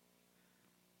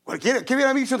 Cualquiera, ¿qué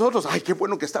hubiéramos dicho nosotros? Ay, qué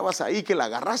bueno que estabas ahí, que la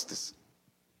agarraste.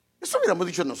 Eso hubiéramos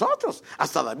dicho nosotros.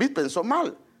 Hasta David pensó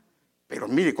mal. Pero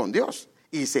mire, con Dios.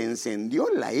 Y se encendió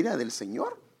la ira del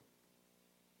Señor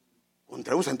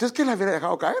contra Usa. Entonces, ¿qué la hubiera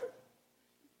dejado caer?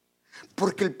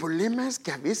 Porque el problema es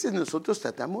que a veces nosotros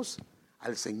tratamos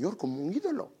al Señor como un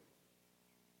ídolo.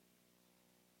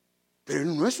 Pero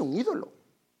Él no es un ídolo.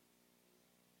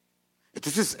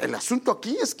 Entonces el asunto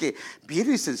aquí es que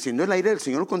viene y se encendió la ira del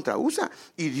Señor contra Usa,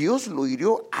 y Dios lo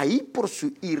hirió ahí por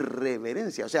su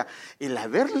irreverencia. O sea, el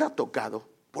haberla tocado,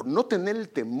 por no tener el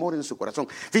temor en su corazón.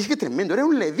 Fíjate qué tremendo, era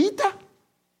un levita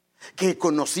que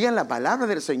conocía la palabra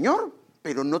del Señor,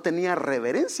 pero no tenía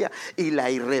reverencia, y la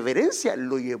irreverencia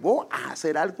lo llevó a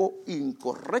hacer algo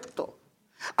incorrecto.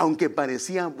 Aunque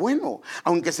parecía bueno,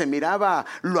 aunque se miraba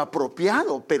lo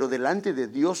apropiado, pero delante de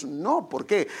Dios no. ¿Por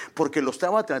qué? Porque lo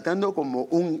estaba tratando como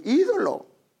un ídolo.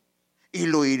 Y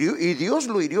lo hirió, y Dios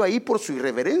lo hirió ahí por su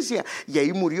irreverencia, y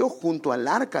ahí murió junto al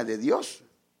arca de Dios.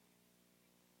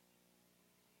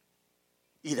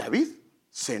 Y David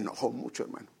se enojó mucho,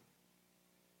 hermano.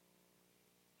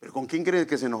 ¿Pero con quién cree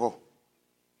que se enojó?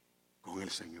 Con el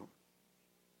Señor.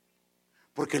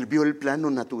 Porque él vio el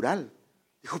plano natural.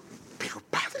 Dijo, pero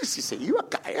padre, si se iba a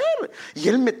caer. Y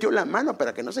él metió la mano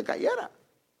para que no se cayera.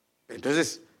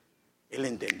 Entonces, él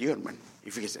entendió, hermano.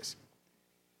 Y fíjese.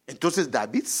 Entonces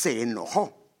David se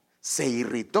enojó, se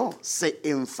irritó, se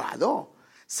enfadó,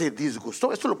 se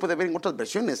disgustó. Esto lo puede ver en otras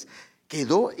versiones.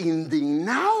 Quedó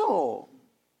indignado.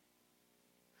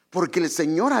 Porque el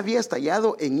Señor había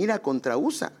estallado en ira contra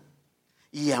Usa.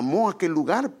 Y llamó a aquel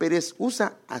lugar Pérez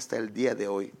Usa hasta el día de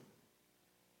hoy.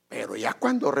 Pero ya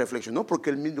cuando reflexionó, porque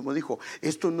él mismo dijo,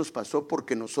 esto nos pasó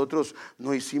porque nosotros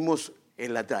no hicimos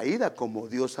la traída como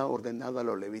Dios ha ordenado a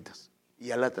los levitas. Y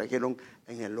ya la trajeron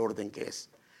en el orden que es.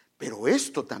 Pero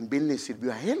esto también le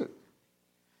sirvió a él.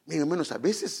 Miren, hermanos, a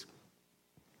veces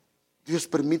Dios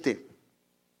permite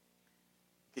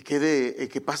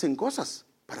que pasen cosas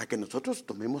para que nosotros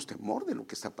tomemos temor de lo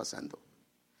que está pasando.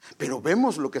 Pero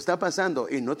vemos lo que está pasando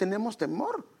y no tenemos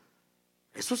temor.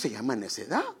 Eso se llama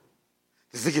necedad.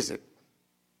 Fíjese,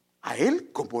 a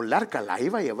él como el arca la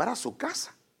iba a llevar a su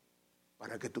casa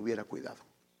para que tuviera cuidado.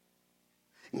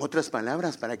 En otras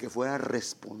palabras, para que fuera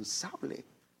responsable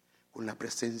con la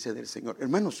presencia del Señor.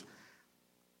 Hermanos,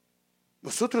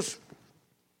 Nosotros,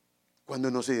 cuando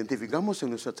nos identificamos en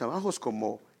nuestros trabajos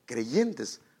como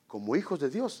creyentes, como hijos de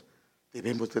Dios,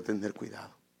 debemos de tener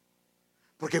cuidado.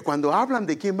 Porque cuando hablan,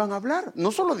 ¿de quién van a hablar?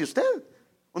 No solo de usted,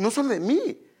 o no solo de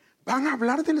mí. Van a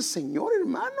hablar del Señor,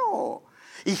 hermano.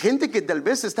 Y gente que tal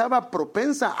vez estaba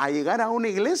propensa a llegar a una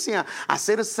iglesia, a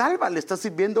ser salva, le está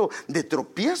sirviendo de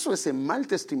tropiezo ese mal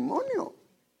testimonio.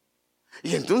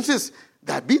 Y entonces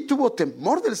David tuvo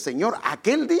temor del Señor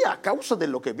aquel día a causa de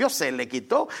lo que vio. Se le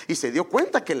quitó y se dio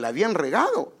cuenta que le habían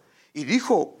regado. Y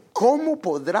dijo, ¿cómo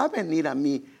podrá venir a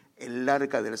mí el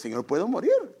arca del Señor? Puedo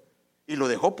morir. Y lo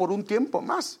dejó por un tiempo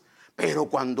más. Pero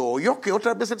cuando oyó que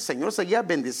otra vez el Señor seguía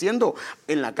bendiciendo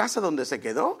en la casa donde se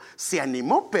quedó, se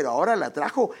animó, pero ahora la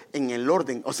trajo en el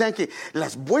orden. O sea que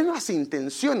las buenas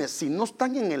intenciones, si no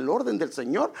están en el orden del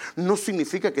Señor, no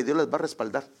significa que Dios las va a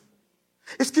respaldar.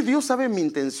 Es que Dios sabe mi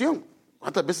intención.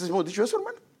 ¿Cuántas veces hemos dicho eso,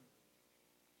 hermano?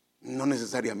 No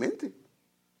necesariamente.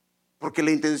 Porque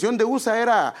la intención de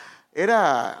Usa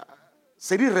era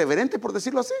ser irreverente, por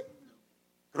decirlo así.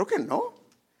 Creo que no.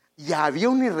 Ya había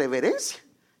una irreverencia.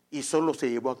 Y solo se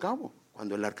llevó a cabo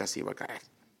cuando el arca se iba a caer.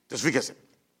 Entonces fíjese.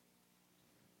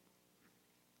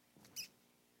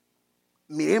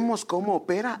 Miremos cómo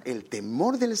opera el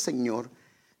temor del Señor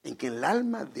en que el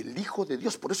alma del Hijo de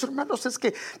Dios. Por eso, hermanos, es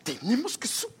que tenemos que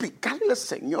suplicarle al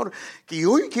Señor. Que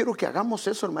hoy quiero que hagamos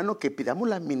eso, hermano, que pidamos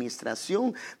la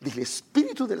administración del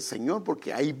Espíritu del Señor,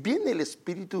 porque ahí viene el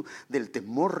espíritu del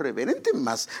temor reverente,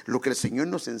 más lo que el Señor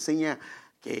nos enseña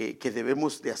que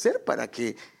debemos de hacer para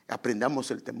que aprendamos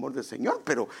el temor del Señor.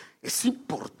 Pero es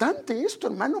importante esto,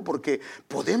 hermano, porque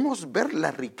podemos ver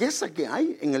la riqueza que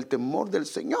hay en el temor del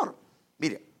Señor.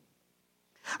 Mire,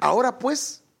 ahora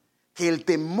pues, que el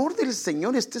temor del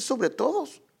Señor esté sobre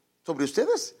todos, sobre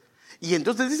ustedes. Y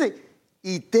entonces dice,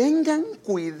 y tengan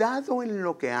cuidado en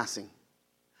lo que hacen.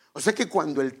 O sea que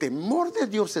cuando el temor de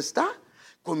Dios está,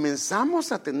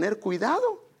 comenzamos a tener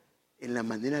cuidado en la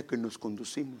manera que nos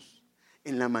conducimos,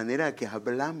 en la manera que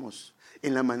hablamos,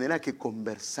 en la manera que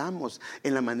conversamos,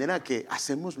 en la manera que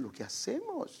hacemos lo que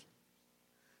hacemos.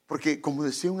 Porque como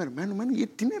decía un hermano, y él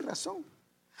tiene razón.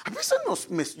 A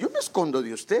veces yo me escondo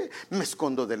de usted, me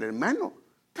escondo del hermano.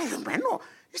 Pero hermano,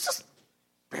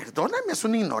 perdóname, es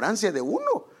una ignorancia de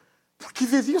uno. Porque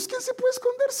de Dios, ¿quién se puede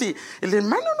esconder? Si el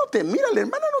hermano no te mira, la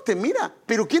hermana no te mira,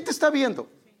 pero ¿quién te está viendo?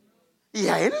 Y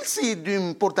a él sí, no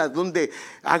importa dónde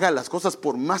haga las cosas,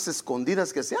 por más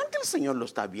escondidas que sean, que el Señor lo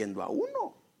está viendo a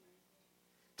uno.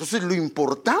 Entonces lo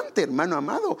importante, hermano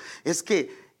amado, es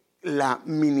que la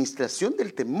ministración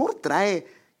del temor trae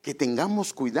que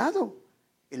tengamos cuidado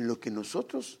en lo que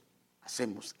nosotros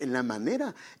hacemos, en la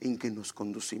manera en que nos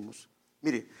conducimos.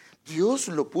 Mire, Dios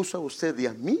lo puso a usted y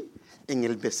a mí en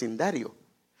el vecindario,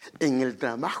 en el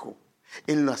trabajo,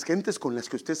 en las gentes con las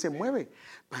que usted se mueve,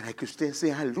 para que usted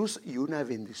sea luz y una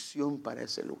bendición para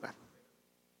ese lugar.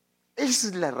 Esa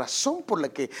es la razón por la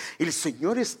que el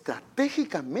Señor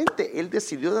estratégicamente, Él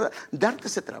decidió darte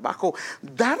ese trabajo,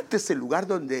 darte ese lugar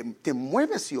donde te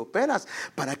mueves y operas,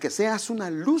 para que seas una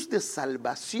luz de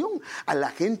salvación a la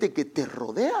gente que te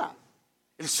rodea.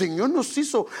 El Señor nos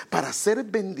hizo para hacer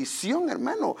bendición,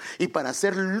 hermano, y para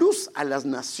hacer luz a las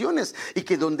naciones, y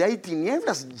que donde hay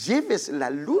tinieblas lleves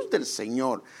la luz del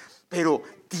Señor. Pero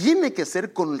tiene que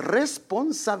ser con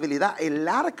responsabilidad. El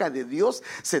arca de Dios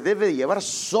se debe llevar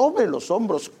sobre los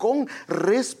hombros con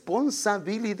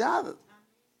responsabilidad.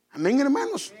 Amén,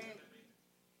 hermanos.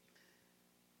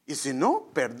 Y si no,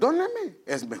 perdóname,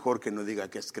 es mejor que no diga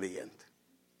que es creyente,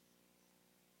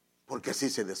 porque así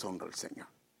se deshonra al Señor.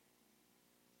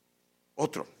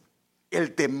 Otro,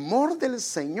 el temor del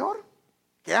Señor,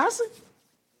 ¿qué hace?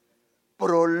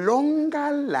 Prolonga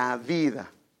la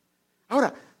vida.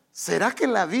 Ahora, ¿será que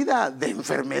la vida de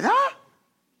enfermedad?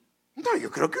 No, yo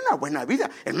creo que una buena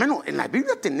vida. Hermano, en la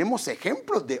Biblia tenemos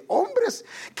ejemplos de hombres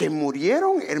que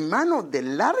murieron, hermano, de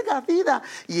larga vida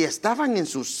y estaban en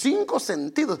sus 5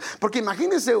 sentidos. Porque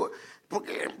imagínense,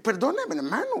 perdóneme,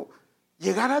 hermano,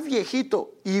 llegar a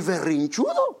viejito y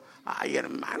berrinchudo. Ay,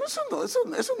 hermano, eso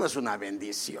no es una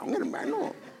bendición,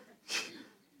 hermano.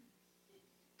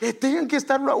 Que tengan que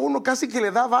estarlo a uno, casi que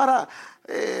le da vara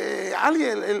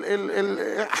alguien,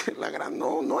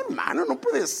 no, hermano, no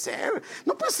puede ser.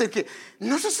 No puede ser que,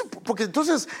 no sé, porque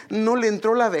entonces no le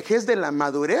entró la vejez de la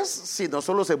madurez, sino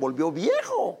solo se volvió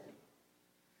viejo.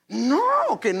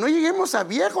 No, que no lleguemos a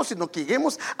viejos, sino que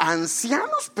lleguemos a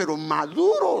ancianos, pero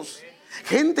maduros.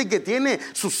 Gente que tiene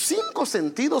sus 5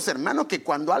 sentidos, hermano, que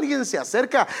cuando alguien se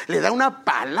acerca le da una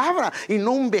palabra, y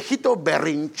no un viejito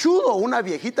berrinchudo, una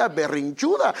viejita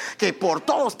berrinchuda que por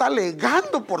todo está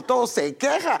alegando, por todo se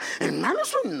queja. Hermano,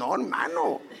 eso no,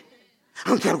 hermano.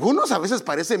 Aunque algunos a veces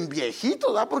parecen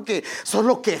viejitos, ¿verdad? Porque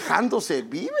solo quejándose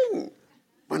viven.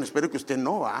 Bueno, espero que usted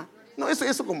no, ¿va? No,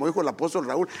 eso como dijo el apóstol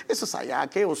Raúl, esos allá,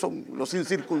 aquellos son los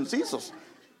incircuncisos.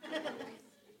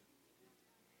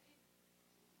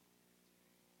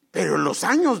 Pero los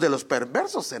años de los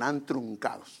perversos serán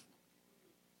truncados.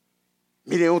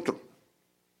 Mire otro.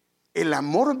 El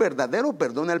amor verdadero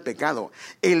perdona el pecado.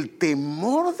 El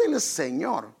temor del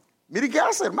Señor, mire qué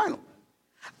hace, hermano,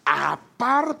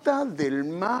 aparta del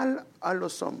mal a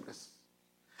los hombres.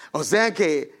 O sea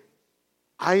que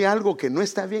hay algo que no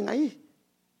está bien ahí.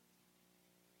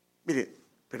 Mire,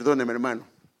 perdóneme, hermano,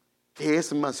 ¿qué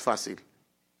es más fácil?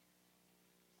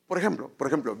 Por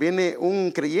ejemplo, viene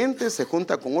un creyente, se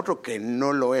junta con otro que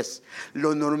no lo es.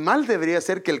 Lo normal debería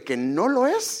ser que el que no lo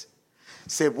es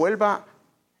se vuelva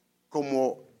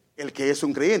como el que es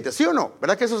un creyente, ¿sí o no?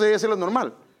 ¿Verdad que eso debería ser lo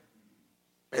normal?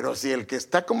 Pero si el que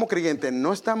está como creyente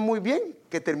no está muy bien,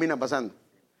 ¿qué termina pasando?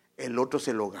 El otro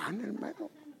se lo gana, hermano.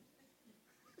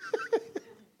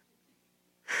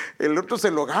 El otro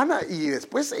se lo gana y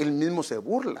después él mismo se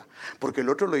burla, porque el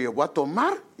otro lo llevó a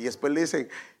tomar y después le dicen: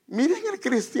 miren el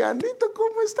cristianito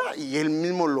cómo está. Y él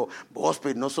mismo vos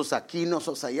pues no sos aquí, no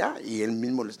sos allá. Y él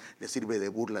mismo le sirve de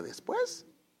burla después.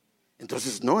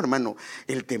 Entonces, no, hermano,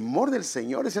 el temor del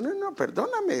Señor dice: no,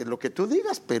 perdóname lo que tú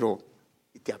digas, pero...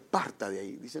 Y te aparta de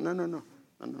ahí. Dice: no,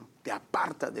 te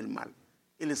aparta del mal.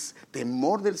 El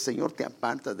temor del Señor te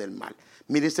aparta del mal.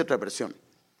 Mire esta otra versión.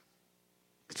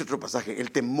 Este otro pasaje.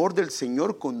 El temor del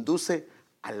Señor conduce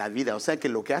a la vida. O sea que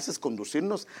lo que hace es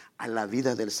conducirnos a la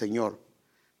vida del Señor.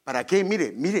 ¿Para qué?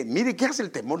 Mire qué hace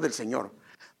el temor del Señor.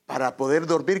 Para poder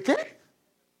dormir, ¿qué?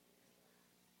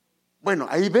 Bueno,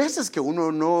 hay veces que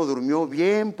uno no durmió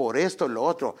bien por esto o lo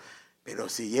otro, pero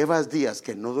si llevas días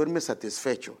que no duermes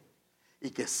satisfecho y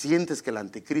que sientes que el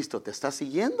anticristo te está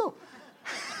siguiendo,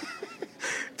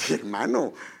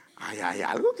 hermano, hay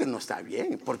algo que no está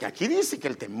bien. Porque aquí dice que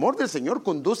el temor del Señor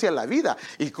conduce a la vida.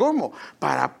 ¿Y cómo?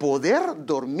 Para poder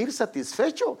dormir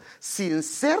satisfecho sin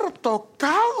ser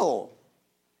tocado.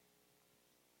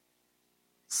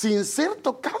 Sin ser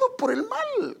tocado por el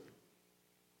mal.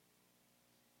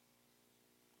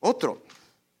 Otro,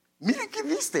 mire qué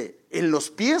viste en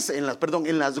los pies, en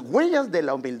las huellas de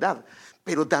la humildad,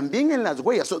 pero también en las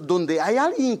huellas donde hay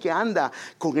alguien que anda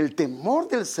con el temor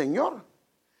del Señor.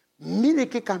 Mire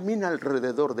qué camina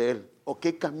alrededor de él o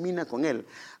qué camina con él.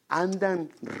 Andan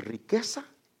riqueza,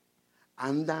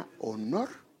 anda honor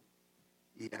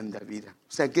y anda vida.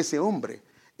 O sea que ese hombre,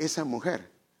 esa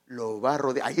mujer, lo va a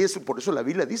rodear. Por eso la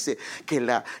Biblia dice que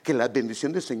la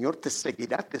bendición del Señor te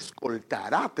seguirá, te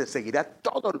escoltará, te seguirá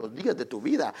todos los días de tu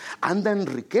vida. Andan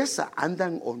riqueza,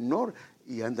 andan honor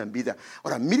y andan vida.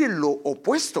 Ahora, miren lo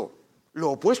opuesto.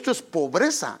 Lo opuesto es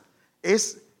pobreza,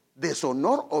 es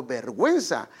deshonor o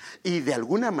vergüenza y de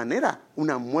alguna manera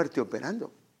una muerte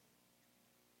operando.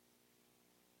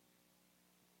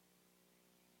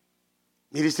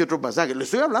 Mire este otro pasaje. Le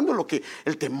estoy hablando lo que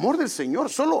el temor del Señor.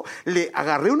 Solo le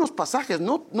agarré unos pasajes,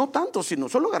 no tantos, sino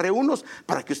solo agarré unos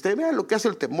para que usted vea lo que hace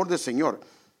el temor del Señor.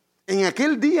 En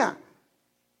aquel día,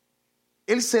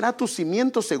 Él será tu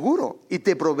cimiento seguro y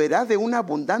te proveerá de una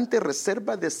abundante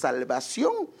reserva de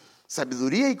salvación,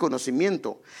 sabiduría y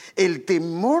conocimiento. El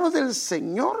temor del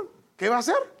Señor, ¿qué va a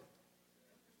hacer?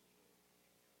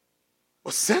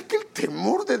 O sea que el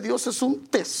temor de Dios es un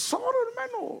tesoro,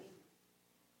 hermano.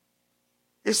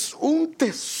 Es un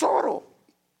tesoro.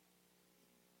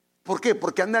 ¿Por qué?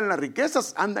 Porque andan las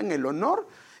riquezas, andan el honor.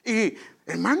 Y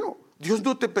hermano, Dios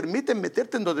no te permite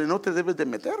meterte en donde no te debes de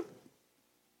meter.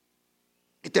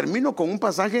 Y termino con un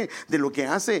pasaje de lo que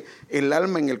hace el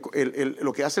alma,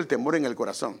 lo que hace el temor en el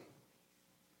corazón.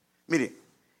 Mire,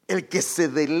 el que se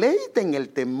deleita en el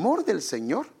temor del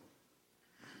Señor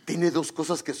tiene dos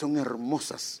cosas que son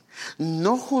hermosas.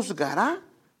 No juzgará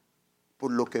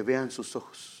por lo que vean sus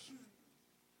ojos.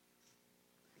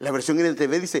 La versión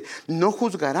NTV dice: no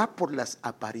juzgará por las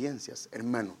apariencias.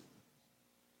 Hermano,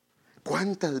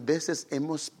 ¿cuántas veces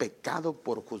hemos pecado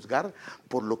por juzgar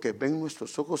por lo que ven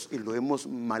nuestros ojos y lo hemos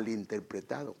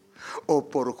malinterpretado? O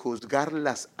por juzgar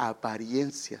las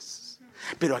apariencias.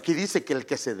 Pero aquí dice que el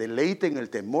que se deleite en el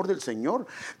temor del Señor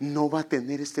no va a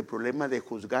tener este problema de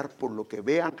juzgar por lo que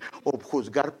vean o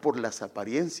juzgar por las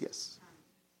apariencias.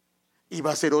 Y va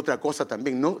a hacer otra cosa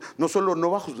también. No solo no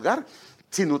va a juzgar,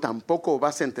 sino tampoco va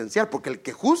a sentenciar, porque el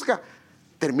que juzga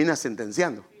termina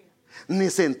sentenciando. Ni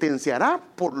sentenciará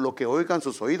por lo que oigan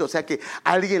sus oídos. O sea que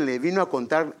alguien le vino a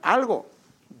contar algo.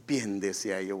 Bien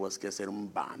decía yo vos que ese era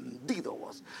un bandido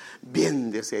vos.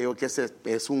 Bien decía yo que ese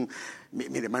es un...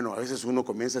 Mire hermano, a veces uno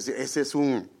comienza a decir, ese es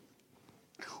un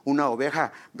una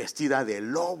oveja vestida de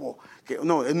lobo,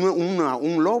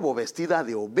 un lobo vestida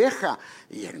de oveja.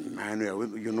 Y hermano,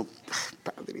 yo no,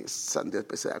 Padre Santo,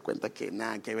 después se da cuenta que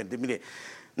nada que ver. Mire,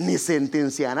 ni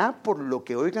sentenciará por lo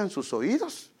que oigan sus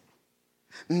oídos,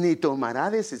 ni tomará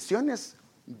decisiones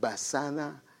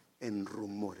basadas en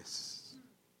rumores.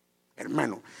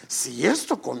 Hermano, si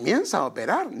esto comienza a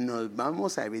operar, nos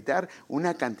vamos a evitar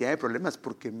una cantidad de problemas,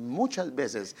 porque muchas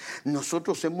veces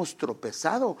nosotros hemos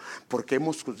tropezado porque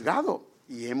hemos juzgado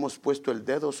y hemos puesto el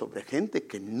dedo sobre gente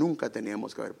que nunca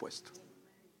teníamos que haber puesto.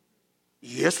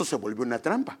 Y eso se volvió una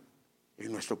trampa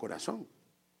en nuestro corazón.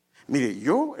 Mire,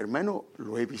 yo, hermano,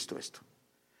 lo he visto esto.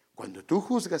 Cuando tú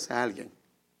juzgas a alguien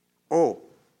o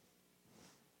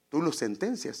tú lo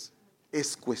sentencias,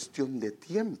 es cuestión de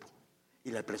tiempo. Y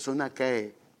la persona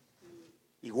cae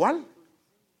igual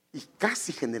y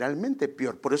casi generalmente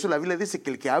peor. Por eso la Biblia dice que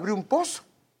el que abre un pozo,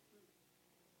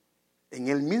 en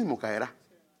él mismo caerá.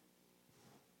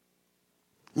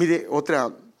 Mire,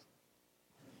 otra.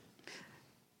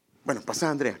 Bueno, pasa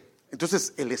Andrea.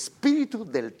 Entonces, el espíritu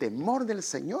del temor del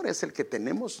Señor es el que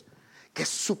tenemos que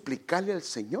suplicarle al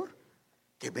Señor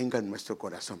que venga en nuestro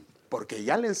corazón. Porque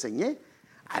ya le enseñé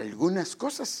algunas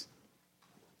cosas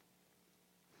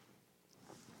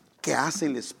que hace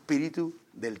el espíritu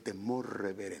del temor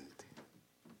reverente.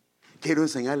 Quiero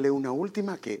enseñarle una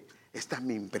última, que esta es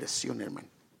mi impresión, hermano.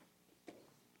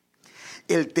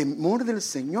 El temor del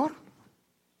Señor,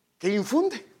 ¿qué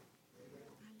infunde?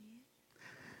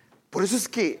 Por eso es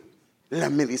que la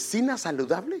medicina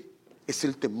saludable es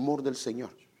el temor del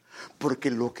Señor, porque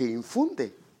lo que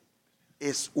infunde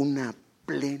es una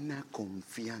plena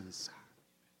confianza.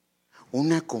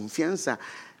 Una confianza,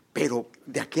 pero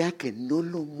de aquella que no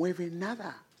lo mueve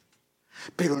nada.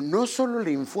 Pero no solo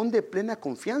le infunde plena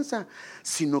confianza,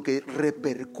 sino que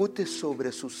repercute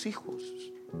sobre sus hijos.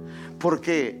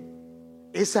 Porque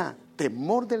ese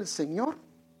temor del Señor,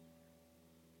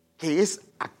 que es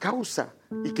a causa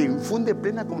y que infunde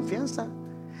plena confianza,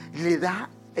 le da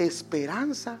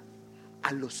esperanza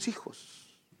a los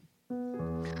hijos.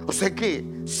 O sea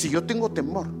que si yo tengo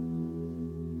temor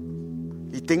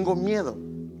y tengo miedo,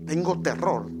 tengo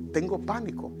terror, tengo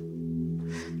pánico,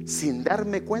 sin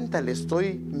darme cuenta le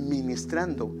estoy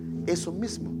ministrando eso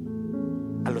mismo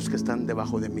a los que están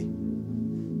debajo de mí.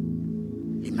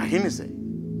 Imagínense,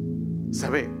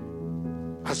 ¿sabe?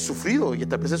 Has sufrido y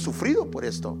tal vez has sufrido por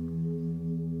esto,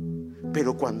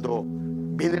 pero cuando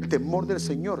viene el temor del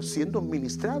Señor siendo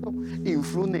ministrado,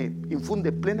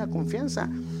 infunde plena confianza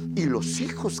y los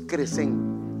hijos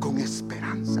crecen con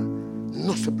esperanza.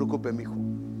 No se preocupe, mi hijo,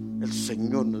 el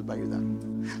Señor nos va a ayudar.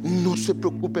 No se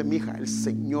preocupe, mi hija, el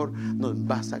Señor nos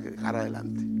va a sacar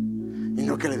adelante. Y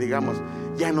no que le digamos,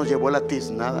 ya nos llevó la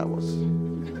tiznada, vos.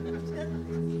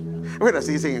 Bueno,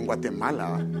 así dicen en Guatemala,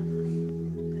 ¿va?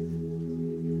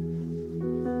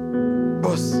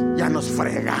 Vos, ya nos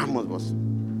fregamos, vos.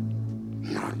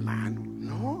 No, hermano,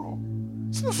 no.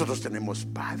 Si nosotros tenemos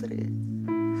Padre,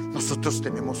 nosotros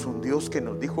tenemos un Dios que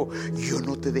nos dijo: yo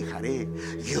no te dejaré,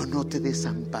 yo no te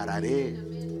desampararé,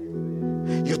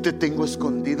 yo te tengo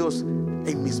escondidos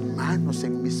en mis manos,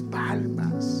 en mis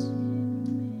palmas.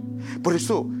 Por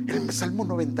eso el Salmo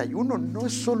 91 no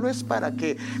solo es para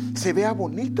que se vea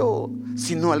bonito,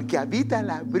 sino al que habita el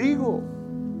abrigo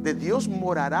de Dios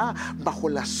morará bajo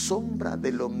la sombra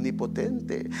del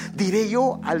Omnipotente. Diré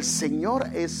yo al Señor: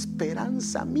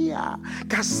 esperanza mía,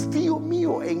 castillo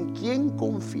mío, en quien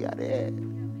confiaré.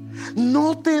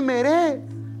 No temeré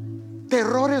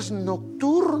terrores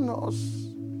nocturnos.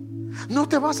 No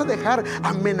te vas a dejar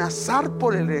amenazar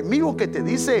por el enemigo que te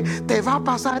dice: te va a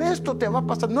pasar esto, te va a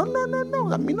pasar. No,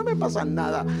 a mí no me pasa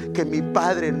nada que mi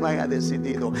Padre no haya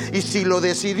decidido. Y si lo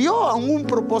decidió, aún un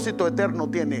propósito eterno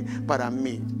tiene para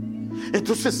mí.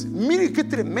 Entonces, mire qué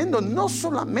tremendo. No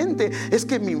solamente es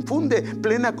que me infunde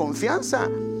plena confianza,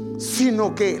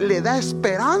 sino que le da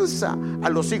esperanza a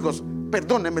los hijos.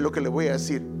 Perdóneme lo que le voy a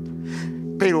decir,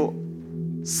 pero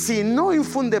si no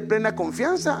infunde plena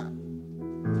confianza,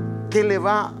 ¿qué le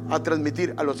va a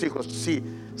transmitir a los hijos? Si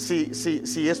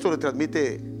esto le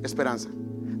transmite esperanza,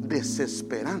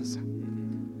 desesperanza.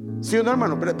 ¿Sí o no,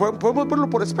 hermano? Podemos verlo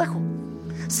por espejo.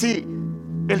 Si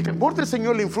el temor del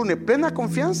Señor le infunde plena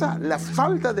confianza, la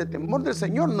falta de temor del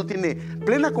Señor no tiene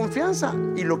plena confianza,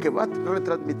 y lo que va a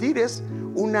retransmitir es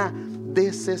una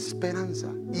desesperanza.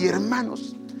 Y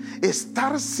hermanos,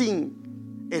 estar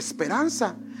sin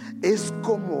esperanza es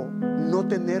como no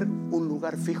tener un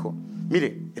lugar fijo.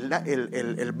 Mire,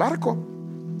 el barco,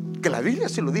 que la Biblia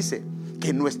sí lo dice,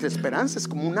 que nuestra esperanza es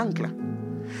como un ancla,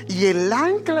 y el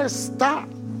ancla está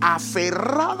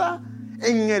aferrada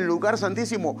en el lugar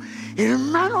santísimo.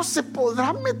 Hermano, ¿se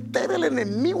podrá meter el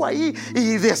enemigo ahí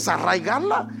y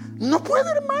desarraigarla? No puede,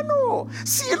 hermano.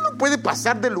 Si él no puede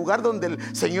pasar del lugar donde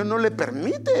el Señor no le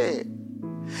permite.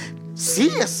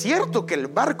 Sí, es cierto que el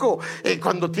barco,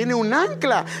 cuando tiene un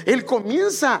ancla, él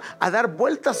comienza a dar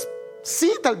vueltas.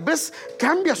 Sí, tal vez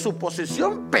cambia su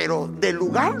posición, pero del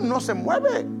lugar no se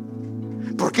mueve.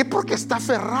 ¿Por qué? Porque está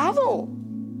aferrado.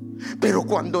 Pero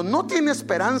cuando no tiene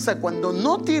esperanza, cuando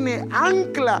no tiene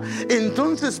ancla,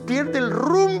 entonces pierde el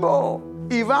rumbo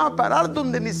y va a parar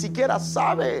donde ni siquiera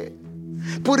sabe.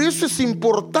 Por eso es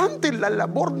importante la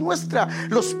labor nuestra,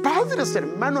 los padres,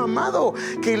 hermano amado,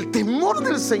 que el temor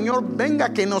del Señor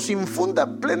venga, que nos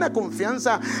infunda plena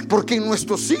confianza, porque en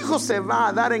nuestros hijos se va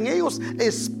a dar en ellos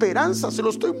esperanza. Se lo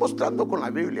estoy mostrando con la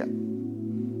Biblia.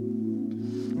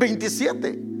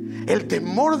 27. El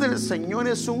temor del Señor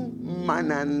es un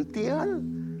manantial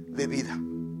de vida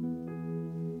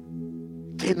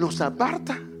que nos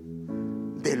aparta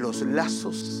de los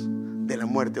lazos de la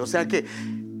muerte. O sea que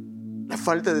la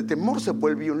falta de temor se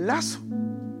vuelve un lazo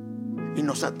y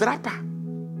nos atrapa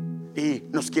y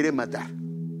nos quiere matar.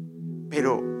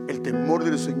 Pero el temor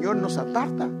del Señor nos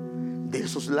aparta de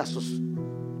esos lazos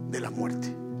de la muerte.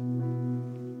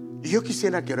 Y yo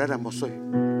quisiera que oráramos hoy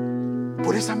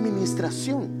por esa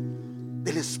administración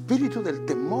del espíritu del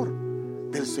temor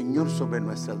del Señor sobre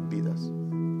nuestras vidas.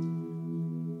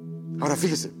 Ahora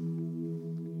fíjese,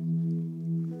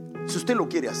 si usted lo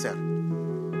quiere hacer,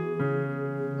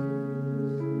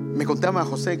 me contaba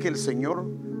José que el Señor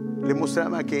le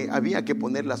mostraba que había que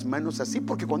poner las manos así,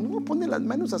 porque cuando uno pone las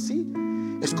manos así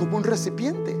es como un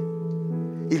recipiente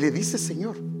y le dice: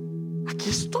 Señor,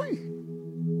 aquí estoy,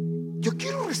 yo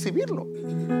quiero recibirlo,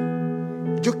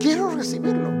 yo quiero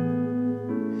recibirlo.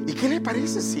 ¿Y qué le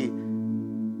parece si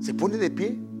se pone de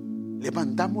pie,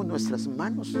 levantamos nuestras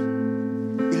manos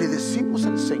y le decimos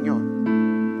al Señor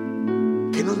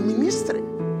que nos ministre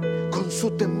con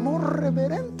su temor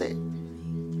reverente?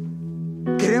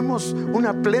 Queremos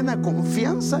una plena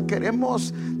confianza,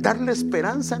 queremos darle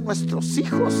esperanza a nuestros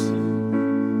hijos,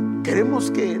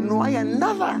 queremos que no haya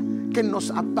nada que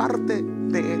nos aparte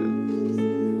de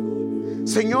Él.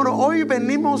 Señor, hoy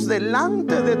venimos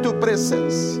delante de tu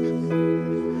presencia.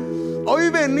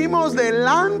 Hoy venimos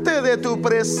delante de tu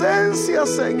presencia,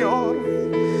 Señor,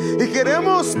 y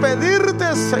queremos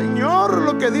pedirte, Señor,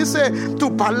 lo que dice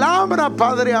tu palabra,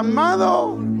 Padre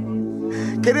amado.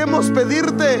 Queremos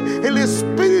pedirte el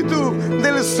Espíritu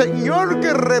del Señor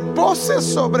que repose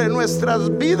sobre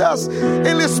nuestras vidas,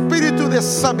 el Espíritu de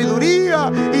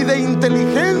sabiduría y de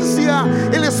inteligencia,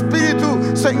 el Espíritu,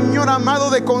 Señor amado,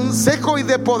 de consejo y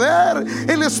de poder,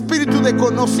 el Espíritu de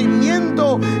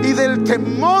conocimiento y del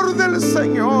temor del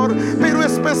Señor. Pero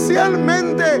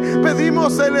especialmente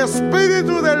pedimos el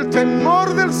Espíritu del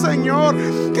temor del Señor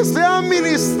que sea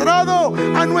ministrado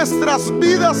a nuestras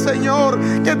vidas, Señor,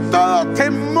 que todo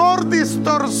temor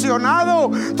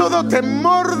distorsionado, todo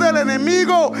temor del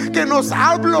enemigo que nos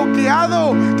ha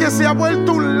bloqueado, que se ha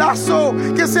vuelto un lazo,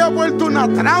 que se ha vuelto una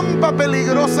trampa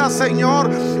peligrosa, Señor,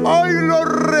 hoy lo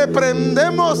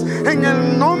reprendemos en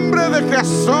el nombre de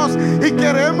Jesús y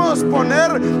queremos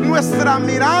poner nuestra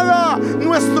mirada,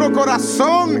 nuestro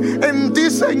corazón en ti,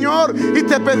 Señor, y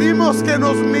te pedimos que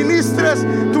nos ministres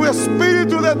tu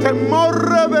espíritu de temor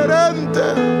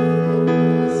reverente.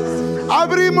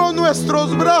 Abrimos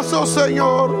nuestros brazos,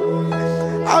 Señor.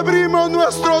 Abrimos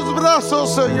nuestros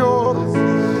brazos, Señor,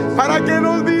 para que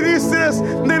nos ministres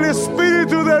del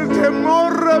espíritu del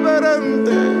temor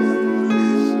reverente.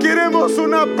 Queremos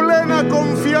una plena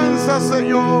confianza,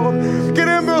 Señor.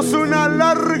 Queremos una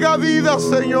larga vida,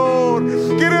 Señor.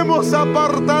 Queremos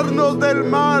apartarnos del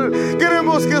mal.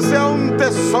 Queremos que sea un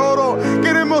tesoro.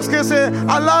 Queremos que se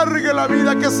alargue la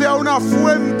vida, que sea una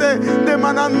fuente de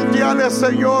manantiales,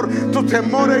 Señor. Tu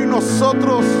temor en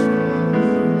nosotros.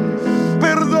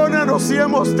 Perdónanos si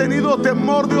hemos tenido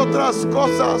temor de otras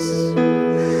cosas.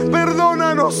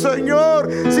 Perdónanos, Señor,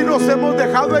 si nos hemos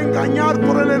dejado engañar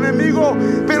por el enemigo.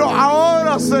 Pero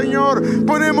ahora, Señor,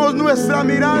 ponemos nuestra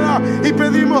mirada y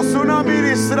pedimos una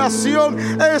administración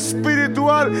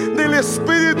espiritual del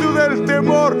espíritu del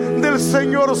temor del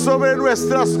Señor sobre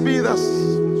nuestras vidas.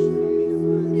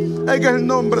 En el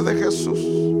nombre de Jesús.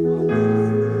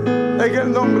 En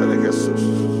el nombre de Jesús.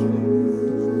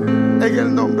 En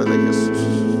el nombre de Jesús.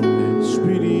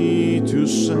 Espíritu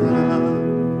Santo,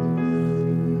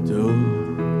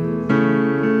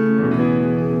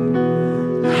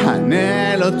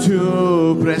 anhelo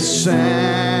tu presencia.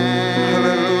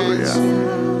 Aleluya.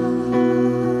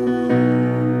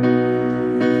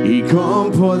 Y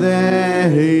con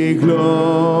poder y gloria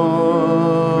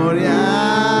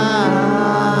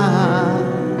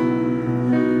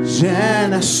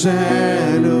llena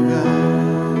ese lugar.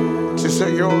 Sí,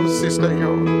 Señor, sí,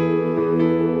 Señor.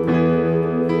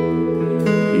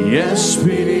 Y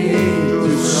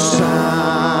Espíritu Santo,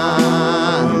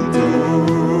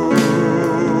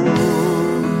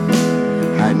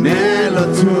 anhelo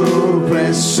tu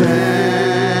presencia,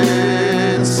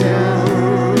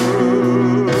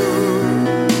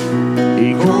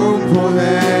 y con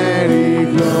poder y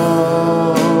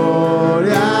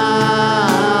gloria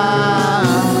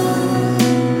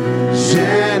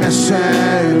llena ese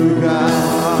lugar.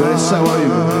 Tú eres agua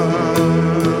viva.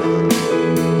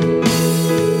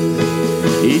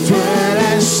 Y tú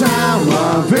eres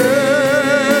agua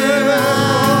viva,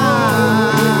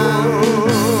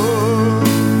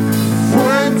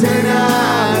 fuente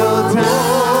inagotable,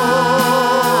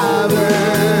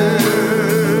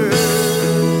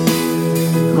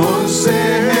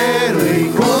 consejero y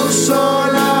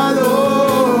consolador.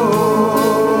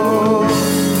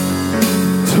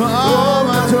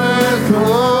 Toma tú el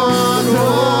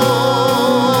control.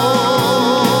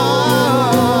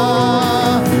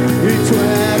 Y tú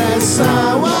eres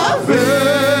agua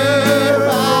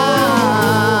viva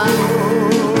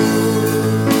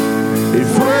y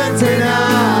fuente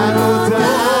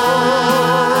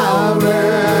inagotable,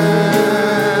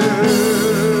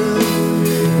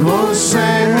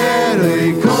 consejero y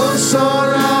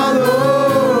consolador.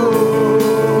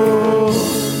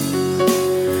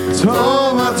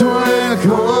 Toma tú el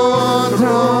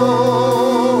control.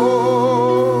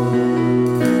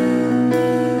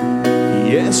 Y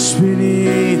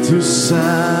Espíritu Santo,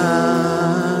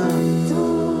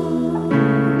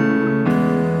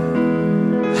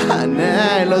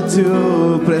 anhelo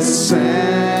tu presencia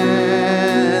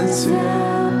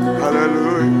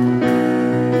Aleluya.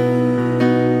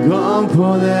 con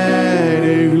poder